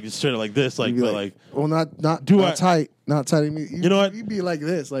 So like just straight up like this, like but well, not tight, not tight. You know what? You'd be like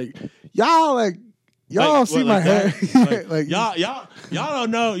this, like. Y'all see my hair. Like y'all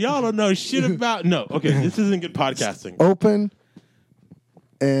don't know shit about okay, this isn't good podcasting. Open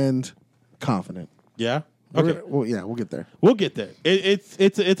and confident. Yeah? Okay. We'll get there. We'll get there.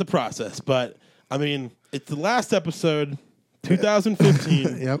 It's a process, but I mean, it's the last episode,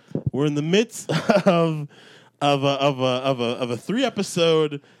 2015. Yep. We're in the midst of a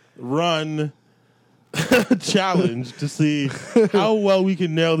 3-episode run challenge to see how well we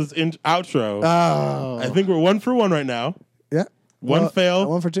can nail this outro. Oh, I think we're 1 for 1 right now. Yeah, one fail.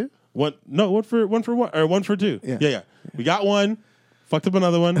 1 for 2. 1 for 1 or 1 for 2. Yeah. We got one. Fucked up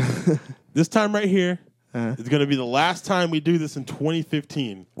another one. This time right here is going to be the last time we do this in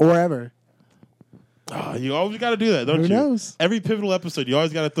 2015 or ever. Oh, you always got to do that, don't Who you? knows? Every pivotal episode, you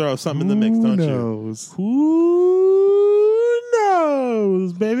always got to throw something in the mix, don't Who you? knows? Who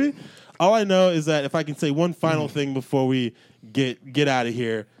knows, baby? All I know is that if I can say one final thing before we get out of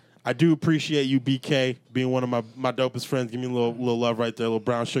here, I do appreciate you, BK, being one of my dopest friends. Give me a little love right there, a little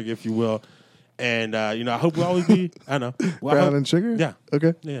brown sugar, if you will. And I hope we always be. I know Brown and sugar. Yeah.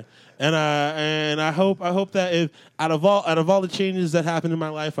 Okay. Yeah. And I hope that if out of all the changes that happened in my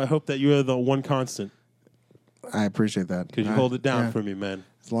life, I hope that you are the one constant. I appreciate that. Because you hold it down for me, man.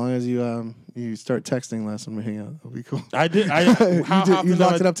 As long as you start texting less when we hang out, it'll be cool. I did. You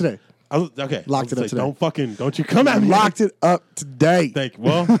locked it up today. Okay. Locked it up today. Don't you come at me. Locked it up today. Thank you.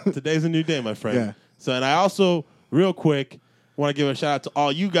 Well, today's a new day, my friend. Yeah. So, and I also, real quick, want to give a shout out to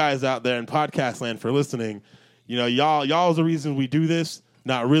all you guys out there in podcast land for listening. You know, y'all's the reason we do this.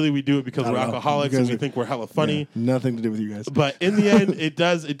 Not really. We do it because we're alcoholics and we think we're hella funny. Yeah, nothing to do with you guys. But in the end, it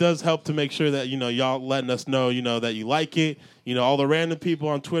does help to make sure that, you know, y'all letting us know, you know, that you like it. You know, all the random people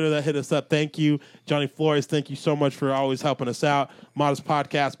on Twitter that hit us up, thank you. Johnny Flores, thank you so much for always helping us out. Modest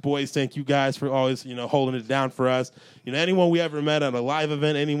Podcast Boys, thank you guys for always, you know, holding it down for us. You know, anyone we ever met at a live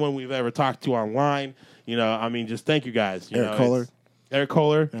event, anyone we've ever talked to online, you know, I mean, just thank you guys. Eric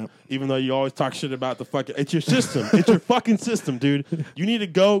Kohler, yep. Even though you always talk shit about the fucking... It's your system. It's your fucking system, dude. You need to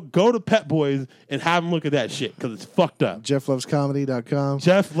go to Pet Boys and have them look at that shit because it's fucked up. JeffLovesComedy.com.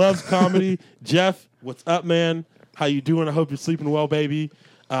 Jeff Loves Comedy. Jeff, what's up, man? How you doing? I hope you're sleeping well, baby.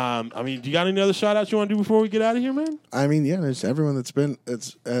 I mean, do you got any other shout-outs you want to do before we get out of here, man? I mean, yeah, there's everyone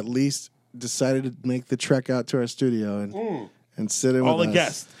that's at least decided to make the trek out to our studio and sit in with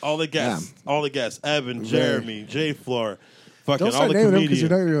us. All the guests. Evan, Jeremy, Jay Floor. Fucking Don't all start the naming them comedians. because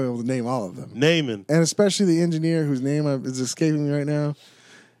you're not going to be able to name all of them. Naming. And especially the engineer whose name is escaping me right now.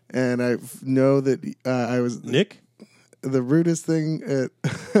 And I know that I was... Nick? The rudest thing at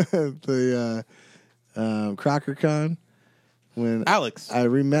the Crocker Con when Alex. I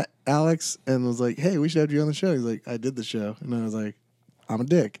re-met Alex and was like, hey, we should have you on the show. He's like, I did the show. And I was like, I'm a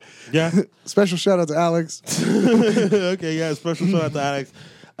dick. Yeah. Special shout out to Alex. Okay, yeah, special shout out to Alex.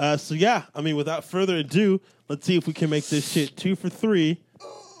 So, yeah, I mean, without further ado, let's see if we can make this shit 2 for 3.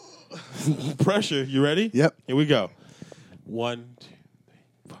 Pressure. You ready? Yep. Here we go. 1, 2, 3,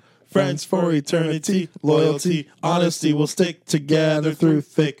 4. Friends for eternity, loyalty, honesty will stick together through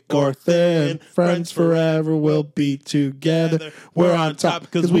thick or thin. Friends forever will be together. We're on top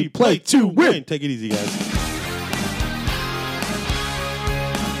because we play to win. Take it easy, guys.